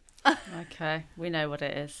 Okay, we know what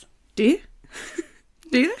it is. Do you?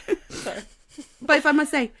 Do you? But if I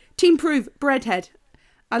must say, Team Prove, Breadhead.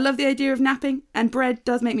 I love the idea of napping, and bread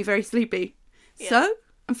does make me very sleepy. Yeah. So,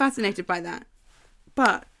 I'm fascinated by that.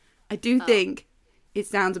 But I do think it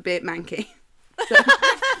sounds a bit manky. So,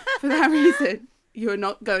 for that reason, you're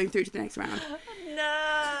not going through to the next round.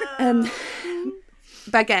 No.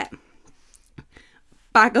 Baguette.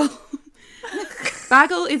 Bagel.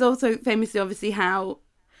 Bagel is also famously, obviously, how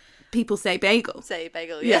people say bagel. Say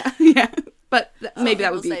bagel, Yeah. But maybe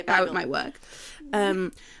that would people be say how it bagel. might work.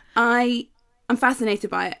 I'm fascinated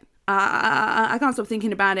by it. I can't stop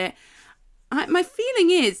thinking about it. My feeling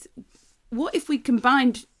is, what if we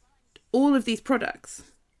combined all of these products?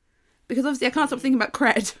 Because obviously I can't stop thinking about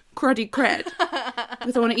cruddy cred,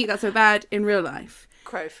 because I want to eat that so bad in real life.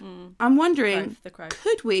 Croaf. I'm wondering, The crow.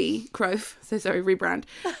 could we, Croaf, so sorry, rebrand.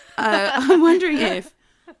 I'm wondering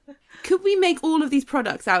could we make all of these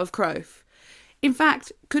products out of Croaf? In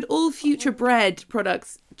fact, could all future bread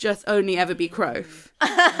products just only ever be Croaf?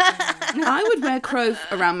 I would wear Croaf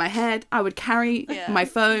around my head. I would carry my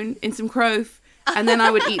phone in some Croaf, and then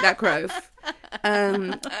I would eat that Croaf.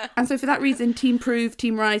 And so for that reason, Team Prove,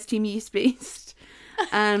 Team Rise, Team Yeast Beast,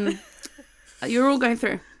 you're all going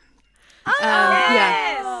through.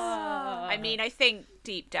 Yeah. I mean, I think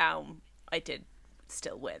deep down I did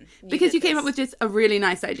still win. Because you did came up this. with just a really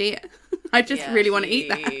nice idea. I just really want to eat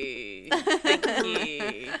that. Thank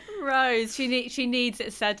you. Rose, she needs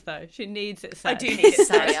it said though. She needs it said. I do need it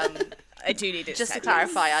Sorry, said. I do need it just to said.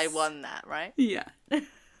 clarify, I won that, right? Yeah.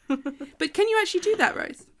 But can you actually do that,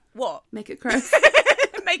 Rose? What? Make it gross.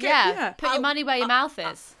 Make it. Yeah, put your money where your mouth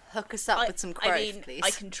is. Hook us up with some growth, please.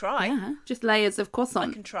 I can try. Yeah, just layers of I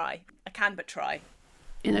croissant can try. I can but try.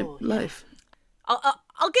 in a loaf.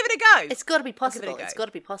 I'll give it a go. It's got to be give it a possible. go. It's got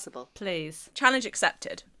to be possible. Please. Challenge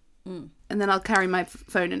accepted. And then I'll carry my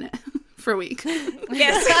phone in it for a week.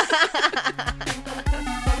 Yes.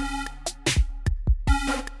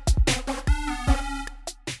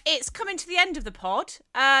 It's coming to the end of the pod.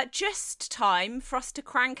 Just time for us to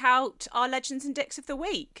crank out our Legends and Dicks of the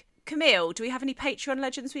Week. Camille, do we have any Patreon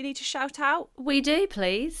legends we need to shout out? We do,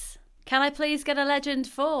 please. Can I please get a legend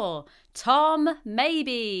for Tom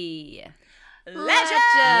Maybe?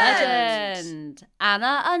 Legend.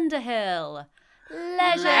 Anna Underhill.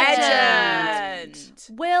 Legend.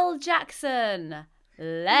 Will Jackson.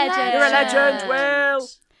 Legend. You're a legend, Will.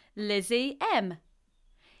 Lizzie M.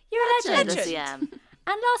 You're a legend. Lizzie M.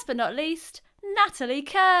 And last but not least, Natalie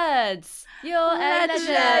Kurds. You're a legend.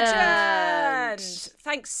 Legend.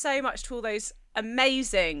 Thanks so much to all those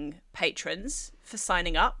amazing patrons for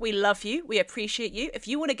signing up. We love you. We appreciate you. If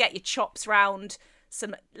you want to get your chops round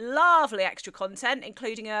some lovely extra content,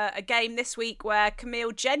 including a game this week where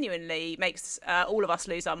Camille genuinely makes all of us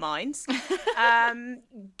lose our minds,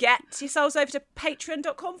 get yourselves over to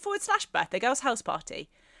patreon.com/Birthday Girls House Party.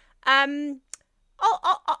 Camille,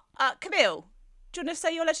 do you want to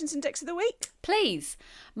say your Legends and Dicks of the Week? Please.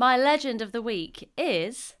 My legend of the week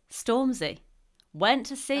is Stormzy. Went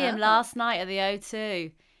to see him last night at the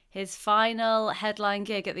O2. His final headline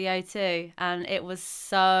gig at the O2. And it was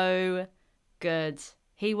so good.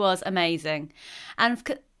 He was amazing. And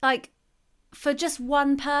for just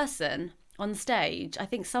one person on stage, I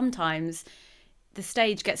think sometimes the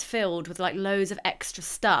stage gets filled with like loads of extra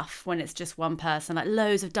stuff when it's just one person, like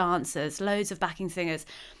loads of dancers, loads of backing singers.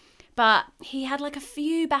 But he had like a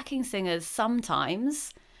few backing singers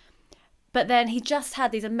sometimes, but then he just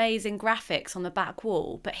had these amazing graphics on the back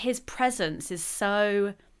wall. But his presence is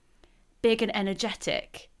so big and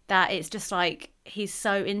energetic that it's just like he's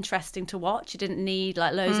so interesting to watch. You didn't need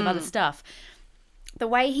like loads of other stuff. The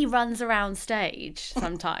way he runs around stage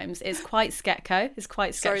sometimes is quite sketch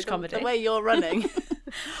comedy. The way you're running.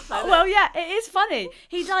 Well, yeah, it is funny.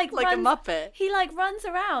 He like Like a Muppet. He like runs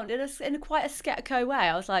around in quite a sketch-co way.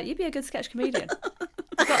 I was like, you'd be a good sketch comedian.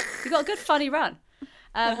 you got a good funny run.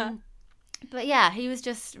 But yeah, he was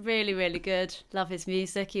just really, really good. Love his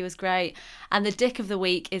music. He was great. And the dick of the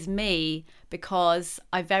week is me because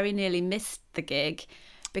I very nearly missed the gig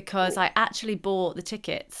because I actually bought the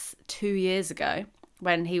tickets 2 years ago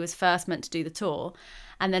when he was first meant to do the tour.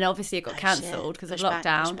 And then obviously it got cancelled because of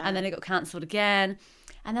lockdown. And then it got cancelled again.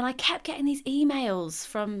 And then I kept getting these emails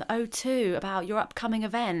from O2 about your upcoming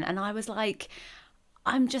event. And I was like,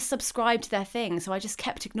 I'm just subscribed to their thing. So I just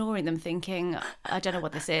kept ignoring them thinking, I don't know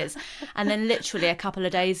what this is. And then literally a couple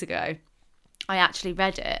of days ago, I actually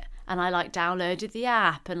read it. And I like downloaded the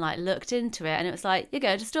app and like looked into it. And it was like, you're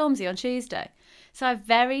going to Stormzy on Tuesday. So I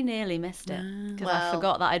very nearly missed it because I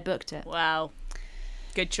forgot that I'd booked it. Wow.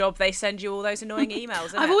 Good job they send you all those annoying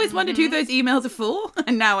emails. I've always wondered who those emails are for,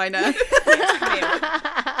 and now I know.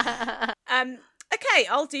 Okay,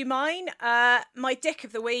 I'll do mine. My dick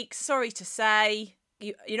of the week, sorry to say,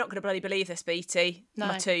 you're not going to bloody believe this, Beatty. No.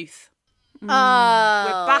 My tooth. Oh,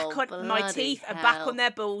 We're back on, my bloody teeth are back hell. on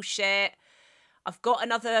their bullshit. I've got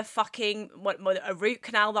another fucking, a root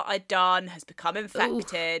canal that I'd done has become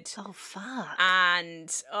infected. Oh, fuck.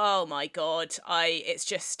 And oh my god,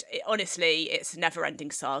 honestly, it's a never-ending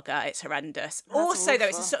saga. It's horrendous. Also, though,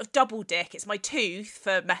 it's a sort of double dick. It's my tooth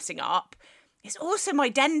for messing up. It's also my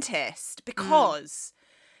dentist because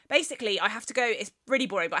basically I have to go. It's really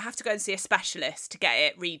boring, but I have to go and see a specialist to get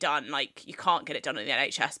it redone. Like you can't get it done in the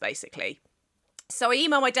NHS, basically. So I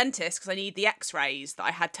emailed my dentist because I need the X-rays that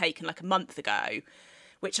I had taken like a month ago,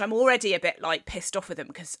 which I'm already a bit like pissed off with him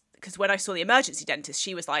because when I saw the emergency dentist,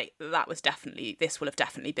 she was like, this will have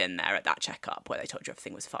definitely been there at that checkup where they told you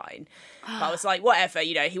everything was fine. But I was like, whatever,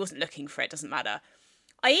 he wasn't looking for it, doesn't matter.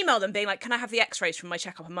 I emailed them being like, can I have the X-rays from my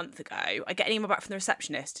checkup a month ago? I get an email back from the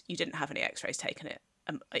receptionist, you didn't have any X-rays taken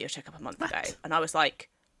at your checkup a month ago. And I was like,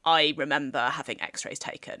 I remember having X-rays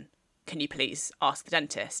taken. Can you please ask the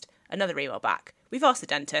dentist? Another email back. We've asked the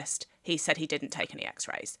dentist. He said he didn't take any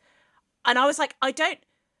X-rays. And I was like,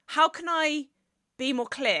 how can I be more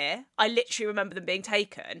clear? I literally remember them being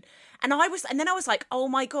taken. And then I was like, oh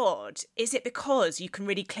my God, is it because you can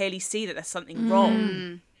really clearly see that there's something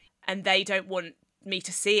wrong and they don't want me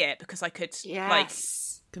to see it because I could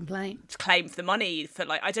Complaint. claim for the money for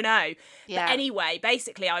I don't know. Yeah. But anyway,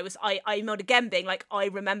 basically I emailed again being I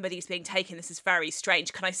remember these being taken. This is very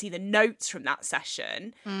strange. Can I see the notes from that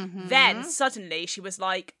session? Mm-hmm. Then suddenly she was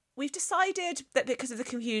like, we've decided that because of the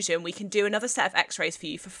confusion, we can do another set of x-rays for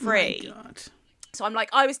you for free. Oh my God. So I'm like,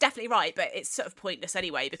 I was definitely right, but it's sort of pointless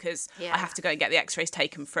anyway because I have to go and get the x-rays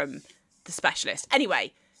taken from the specialist.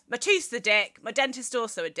 Anyway, my tooth's the dick. My dentist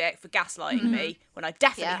also a dick for gaslighting me when I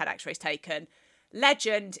definitely had x-rays taken.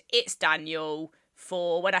 Legend, it's Daniel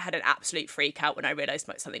for when I had an absolute freak out when I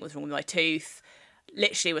realised something was wrong with my tooth.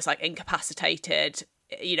 Literally was incapacitated.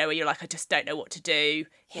 You know, where you're like, I just don't know what to do.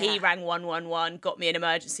 Yeah. He rang 111, got me an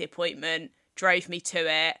emergency appointment, drove me to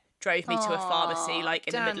it. Drove me to a pharmacy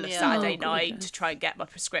in the middle of Saturday night to try and get my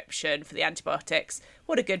prescription for the antibiotics.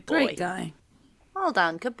 What a good boy. Great guy. Well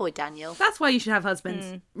done. Good boy, Daniel. That's why you should have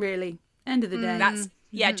husbands, really. End of the day. That's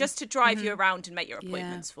just to drive you around and make your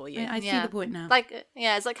appointments for you. I see the point now.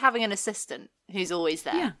 It's like having an assistant who's always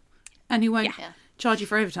there. Yeah. And who won't charge you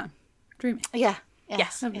for overtime. Dreamy. Yeah.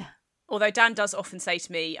 Yes. Yeah. Although Dan does often say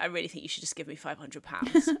to me, I really think you should just give me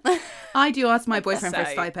 £500. I do ask my boyfriend for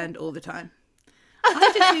a stipend all the time.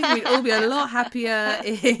 I just think we'd all be a lot happier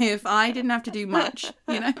if I didn't have to do much,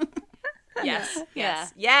 you know? Yes.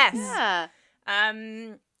 Yeah.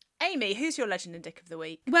 Amy, who's your legend and dick of the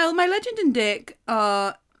week? Well, my legend and dick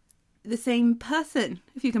are the same person,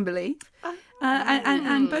 if you can believe.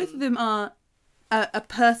 And both of them are a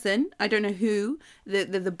person, I don't know who,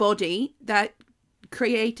 the body that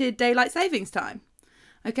created daylight savings time.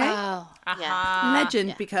 Okay? Oh, yeah.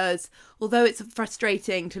 Legend, because although it's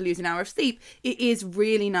frustrating to lose an hour of sleep, it is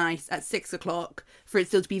really nice at 6 o'clock for it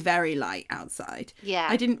still to be very light outside.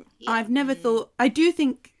 Yeah. I've never thought, I do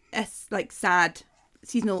think sad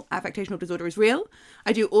seasonal affectional disorder is real.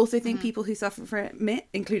 I do also think people who suffer from it,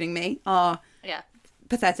 including me, are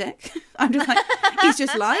pathetic. I'm just like, it's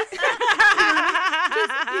just light.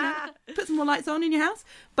 Just, put some more lights on in your house.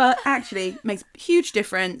 But actually makes huge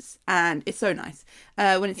difference and it's so nice.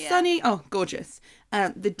 When it's sunny, gorgeous.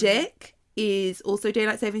 The dick is also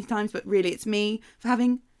daylight saving times, but really it's me for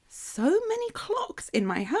having so many clocks in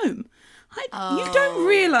my home. You don't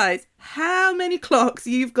realise how many clocks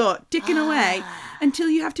you've got ticking away until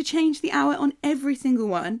you have to change the hour on every single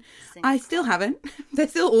one. I still haven't. They're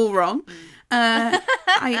still all wrong. And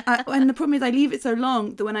the problem is I leave it so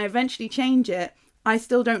long that when I eventually change it, I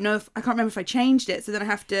still don't know I can't remember if I changed it. So then I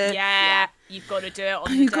have to... Yeah, you've got to do it on the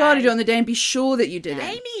day. You've got to do it on the day and be sure that you did it.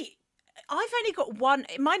 Amy, I've only got one.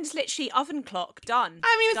 Mine's literally oven clock done. I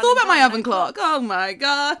haven't even thought about my oven clock. Oh my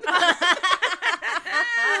God.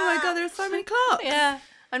 Oh my God, there are so many clocks. Yeah.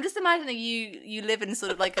 I'm just imagining you live in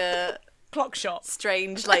sort of like a clock shop.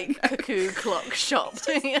 Strange, cuckoo clock shop.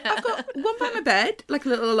 I've got one by my bed, like a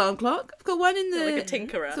little alarm clock. I've got one in the like a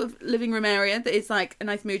tinkerer sort of living room area that is like a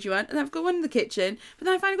nice moody one, and then I've got one in the kitchen. But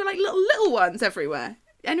then I find I've got little ones everywhere.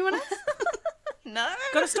 Anyone else? No.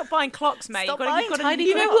 Got to stop buying clocks, mate. Stop buying tiny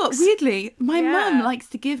You clocks. know what? Weirdly, my mum likes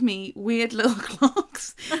to give me weird little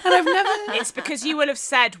clocks, and I've never. It's because you will have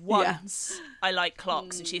said once, "I like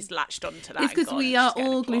clocks," and she's latched onto that. It's because we are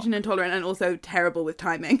all gluten intolerant and also terrible with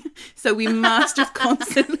timing, so we must just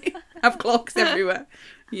constantly have clocks everywhere.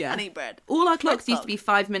 Yeah, and eat bread. All our clocks used to be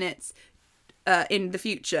 5 minutes in the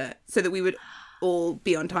future, so that we would all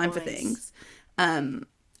be on time for things.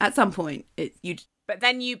 At some point, But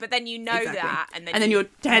then you know exactly. that, and then you're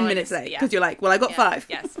 10 minutes late because you're like, well, I got 5.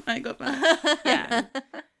 Yes, I got 5. Yeah.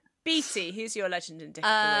 Beatty, who's your legend and dick of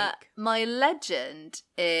the week? My legend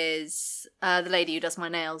is the lady who does my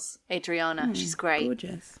nails, Adriana. She's great.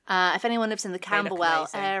 Gorgeous. If anyone lives in the Camberwell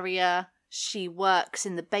area, she works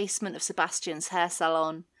in the basement of Sebastian's hair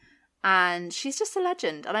salon. And she's just a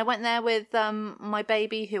legend. And I went there with my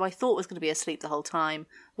baby, who I thought was going to be asleep the whole time,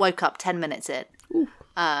 woke up 10 minutes in.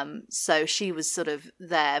 So she was sort of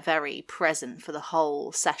there, very present for the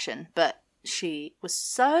whole session. But she was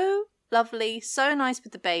so lovely, so nice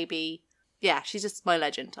with the baby. Yeah, she's just my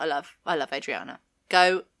legend. I love Adriana.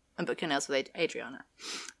 Go and book your nails with Adriana.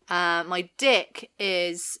 My dick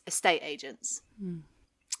is estate agents.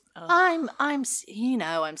 I'm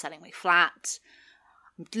selling my flat.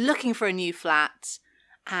 I'm looking for a new flat,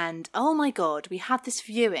 and oh my God, we had this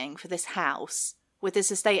viewing for this house with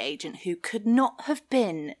this estate agent who could not have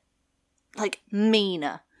been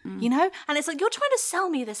meaner. You know, and it's like, you're trying to sell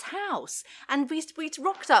me this house, and we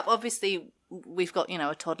rocked up. Obviously, we've got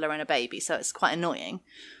a toddler and a baby, so it's quite annoying.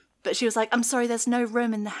 But she was like, "I'm sorry, there's no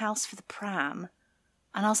room in the house for the pram."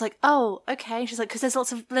 And I was like, oh, okay. She's like, because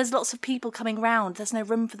there's lots of people coming round. There's no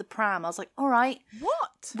room for the pram. I was like, all right.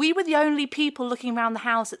 What? We were the only people looking around the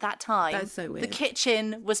house at that time. That's so weird. The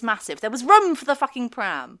kitchen was massive. There was room for the fucking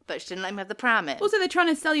pram, but she didn't let me have the pram in. Also, they're trying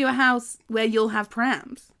to sell you a house where you'll have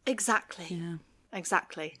prams. Exactly. Yeah.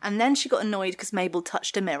 Exactly. And then she got annoyed because Mabel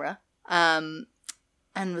touched a mirror.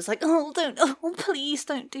 And was like, please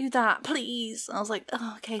don't do that, please. I was like,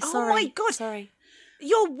 oh, okay, sorry. Oh my God. Sorry.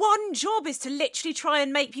 Your one job is to literally try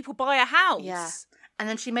and make people buy a house. Yeah. And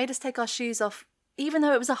then she made us take our shoes off, even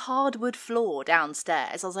though it was a hardwood floor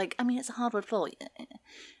downstairs. I was like, I mean, it's a hardwood floor.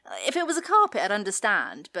 If it was a carpet, I'd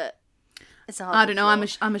understand, but it's a hardwood I don't know.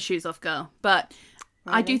 floor. I'm a shoes off girl, but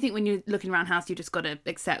I do Really? think when you're looking around house, you just got to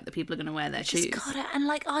accept that people are going to wear their shoes. Just got it. And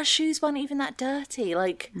like, our shoes weren't even that dirty.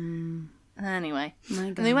 Like, anyway.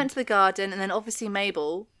 And we went to the garden, and then obviously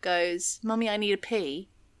Mabel goes, Mummy, I need a pee.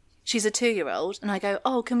 She's a 2-year-old. And I go,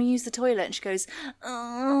 oh, can we use the toilet? And she goes,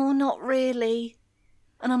 oh, not really.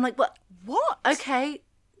 And I'm like, what? Okay.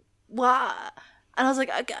 What? And I was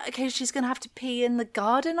like, okay, she's going to have to pee in the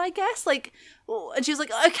garden, I guess. Like, and she was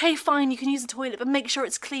like, okay, fine, you can use the toilet, but make sure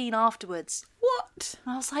it's clean afterwards. What?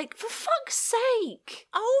 And I was like, for fuck's sake.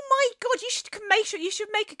 Oh my God, you should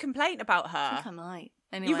make a complaint about her. I think I might.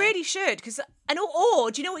 Anyway. You really should, because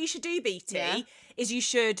or do you know what you should do, BT? Yeah. Is you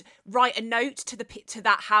should write a note to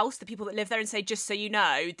that house, the people that live there, and say, just so you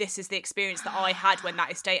know, this is the experience that I had when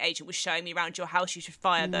that estate agent was showing me around your house. You should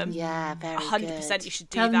fire them. Yeah, very 100%. good. You should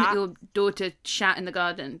do Tell them that. that your daughter shat in the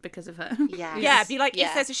garden because of her. Yeah. Yeah, be like, Yeah,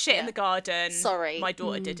 if there's a shit in the garden, Sorry. my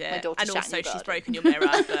daughter did it, My daughter and shat in also your she's garden. broken your mirror,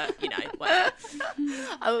 but whatever.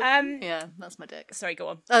 Yeah, that's my dick. Sorry, go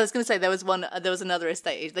on. I was going to say there was another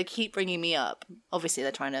estate agent. They keep bringing me up. Obviously,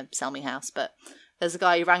 they're trying to sell me a house, but there's a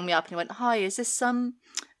guy who rang me up and he went, "Hi, is this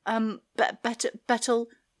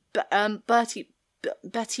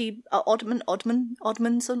Betty Odmanson,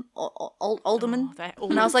 Alderman?" Oh, they're all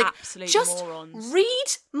and I was like, absolute "Just morons. read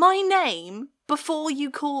my name before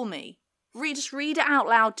you call me. Just read it out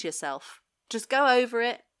loud to yourself. Just go over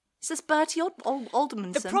it. It says Bertie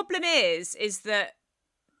Aldermanson." The problem is that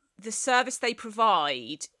the service they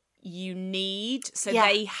provide, you need, so Yeah.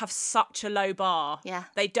 they have such a low bar. Yeah.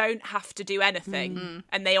 They don't have to do anything,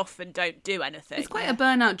 and they often don't do anything. It's quite a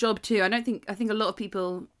burnout job too. I think a lot of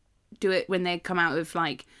people do it when they come out of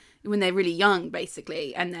when they're really young,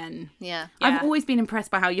 basically, and then Yeah. Yeah. I've always been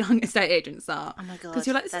impressed by how young estate agents are. Oh my God, Because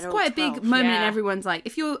you're like, this they're is all quite a big 12. moment, and Yeah. everyone's like,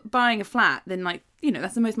 if you're buying a flat, then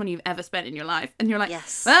that's the most money you've ever spent in your life, and you're like,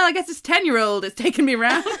 Yes. well, I guess this 10-year-old has taken me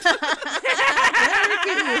around.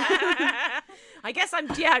 I guess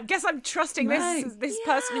I'm trusting Right. this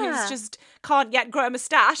person Yeah. who's just can't yet grow a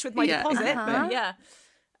moustache with my Yeah. deposit. Uh-huh. But yeah.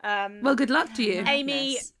 Well, good luck to you.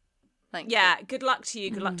 Amy, Goodness. Thank yeah, good luck to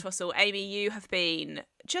you. Good luck to us all. Amy, you have been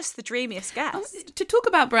just the dreamiest Oh, guest. to talk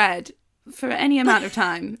about bread for any amount of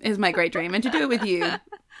time is my great dream, and to do it with you,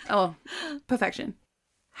 perfection.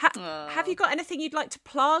 Have you got anything you'd like to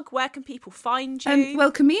plug? Where can people find you?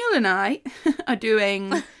 Well, Camille and I are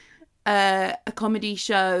doing a comedy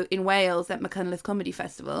show in Wales at Machynlleth Comedy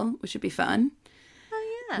Festival, which should be fun.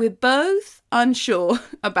 Oh, yeah. We're both unsure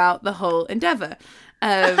about the whole endeavour. So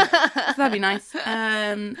that'd be nice.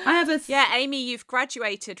 I have a... Yeah, Amy, you've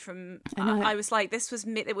graduated from. I know. I was like, this was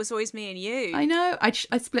me. It was always me and you. I know. I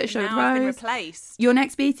split a show with Now I've been Rose. replaced. You're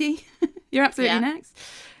next, BT. You're absolutely Yeah. next.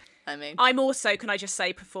 I mean, I'm also, can I just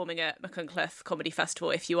say, performing at Machynlleth Comedy Festival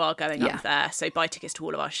if you are going Yeah. up there. So buy tickets to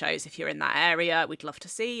all of our shows if you're in that area. We'd love to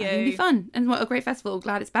see you. It'll be fun. And what a great festival.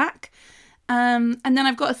 Glad it's back. And then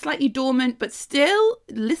I've got a slightly dormant but still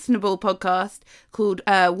listenable podcast called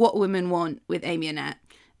What Women Want with Amy Annette.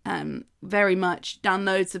 Very much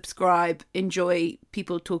download, subscribe, enjoy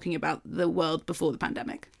people talking about the world before the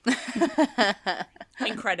pandemic.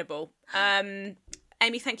 Incredible.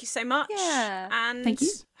 Amy, thank you so much. Yeah. And Thank you.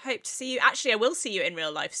 hope to see you. Actually, I will see you in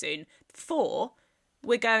real life soon.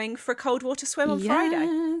 We're going for a cold water swim on Friday.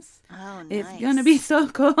 Yes. oh, nice. It's gonna be so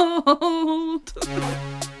cold.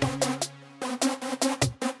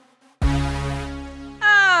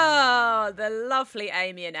 Oh, the lovely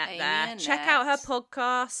Amy Annette Amy there. Annette. Check out her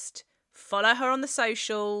podcast. Follow her on the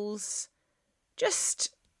socials.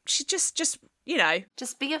 Just Just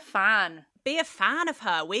be a fan. be a fan of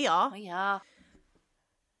her. We are. We are.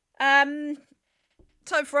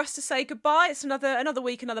 Time for us to say goodbye. It's another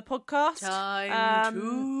week, another podcast. Time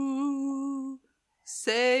to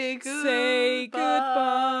say goodbye. Say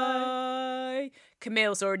goodbye.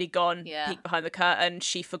 Camille's already gone. Yeah. Peek behind the curtain.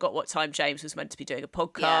 She forgot what time James was meant to be doing a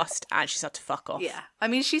podcast, and she's had to fuck off. Yeah. I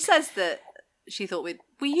mean, she says that she thought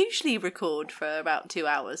we usually record for about 2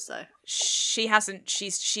 hours, so She hasn't.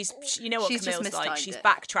 She's you know what She's just Camille's like. mistimed She's it.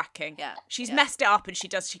 backtracking. Yeah, She's yeah. messed it up, and she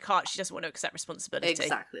doesn't want to accept responsibility.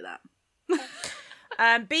 exactly that.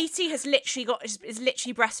 Beatty is literally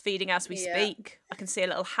breastfeeding as we speak. I can see a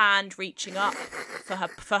little hand reaching up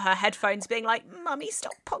for her headphones, being like, "Mummy,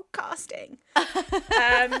 stop podcasting."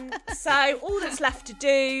 So all that's left to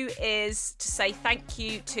do is to say thank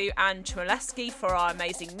you to Anne Chmielewski for our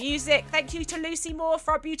amazing music. Thank you to Lucy Moore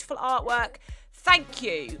for our beautiful artwork. Thank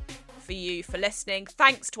you for listening.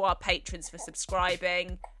 Thanks to our patrons for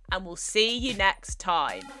subscribing, and we'll see you next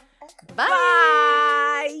time. Bye.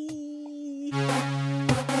 Bye.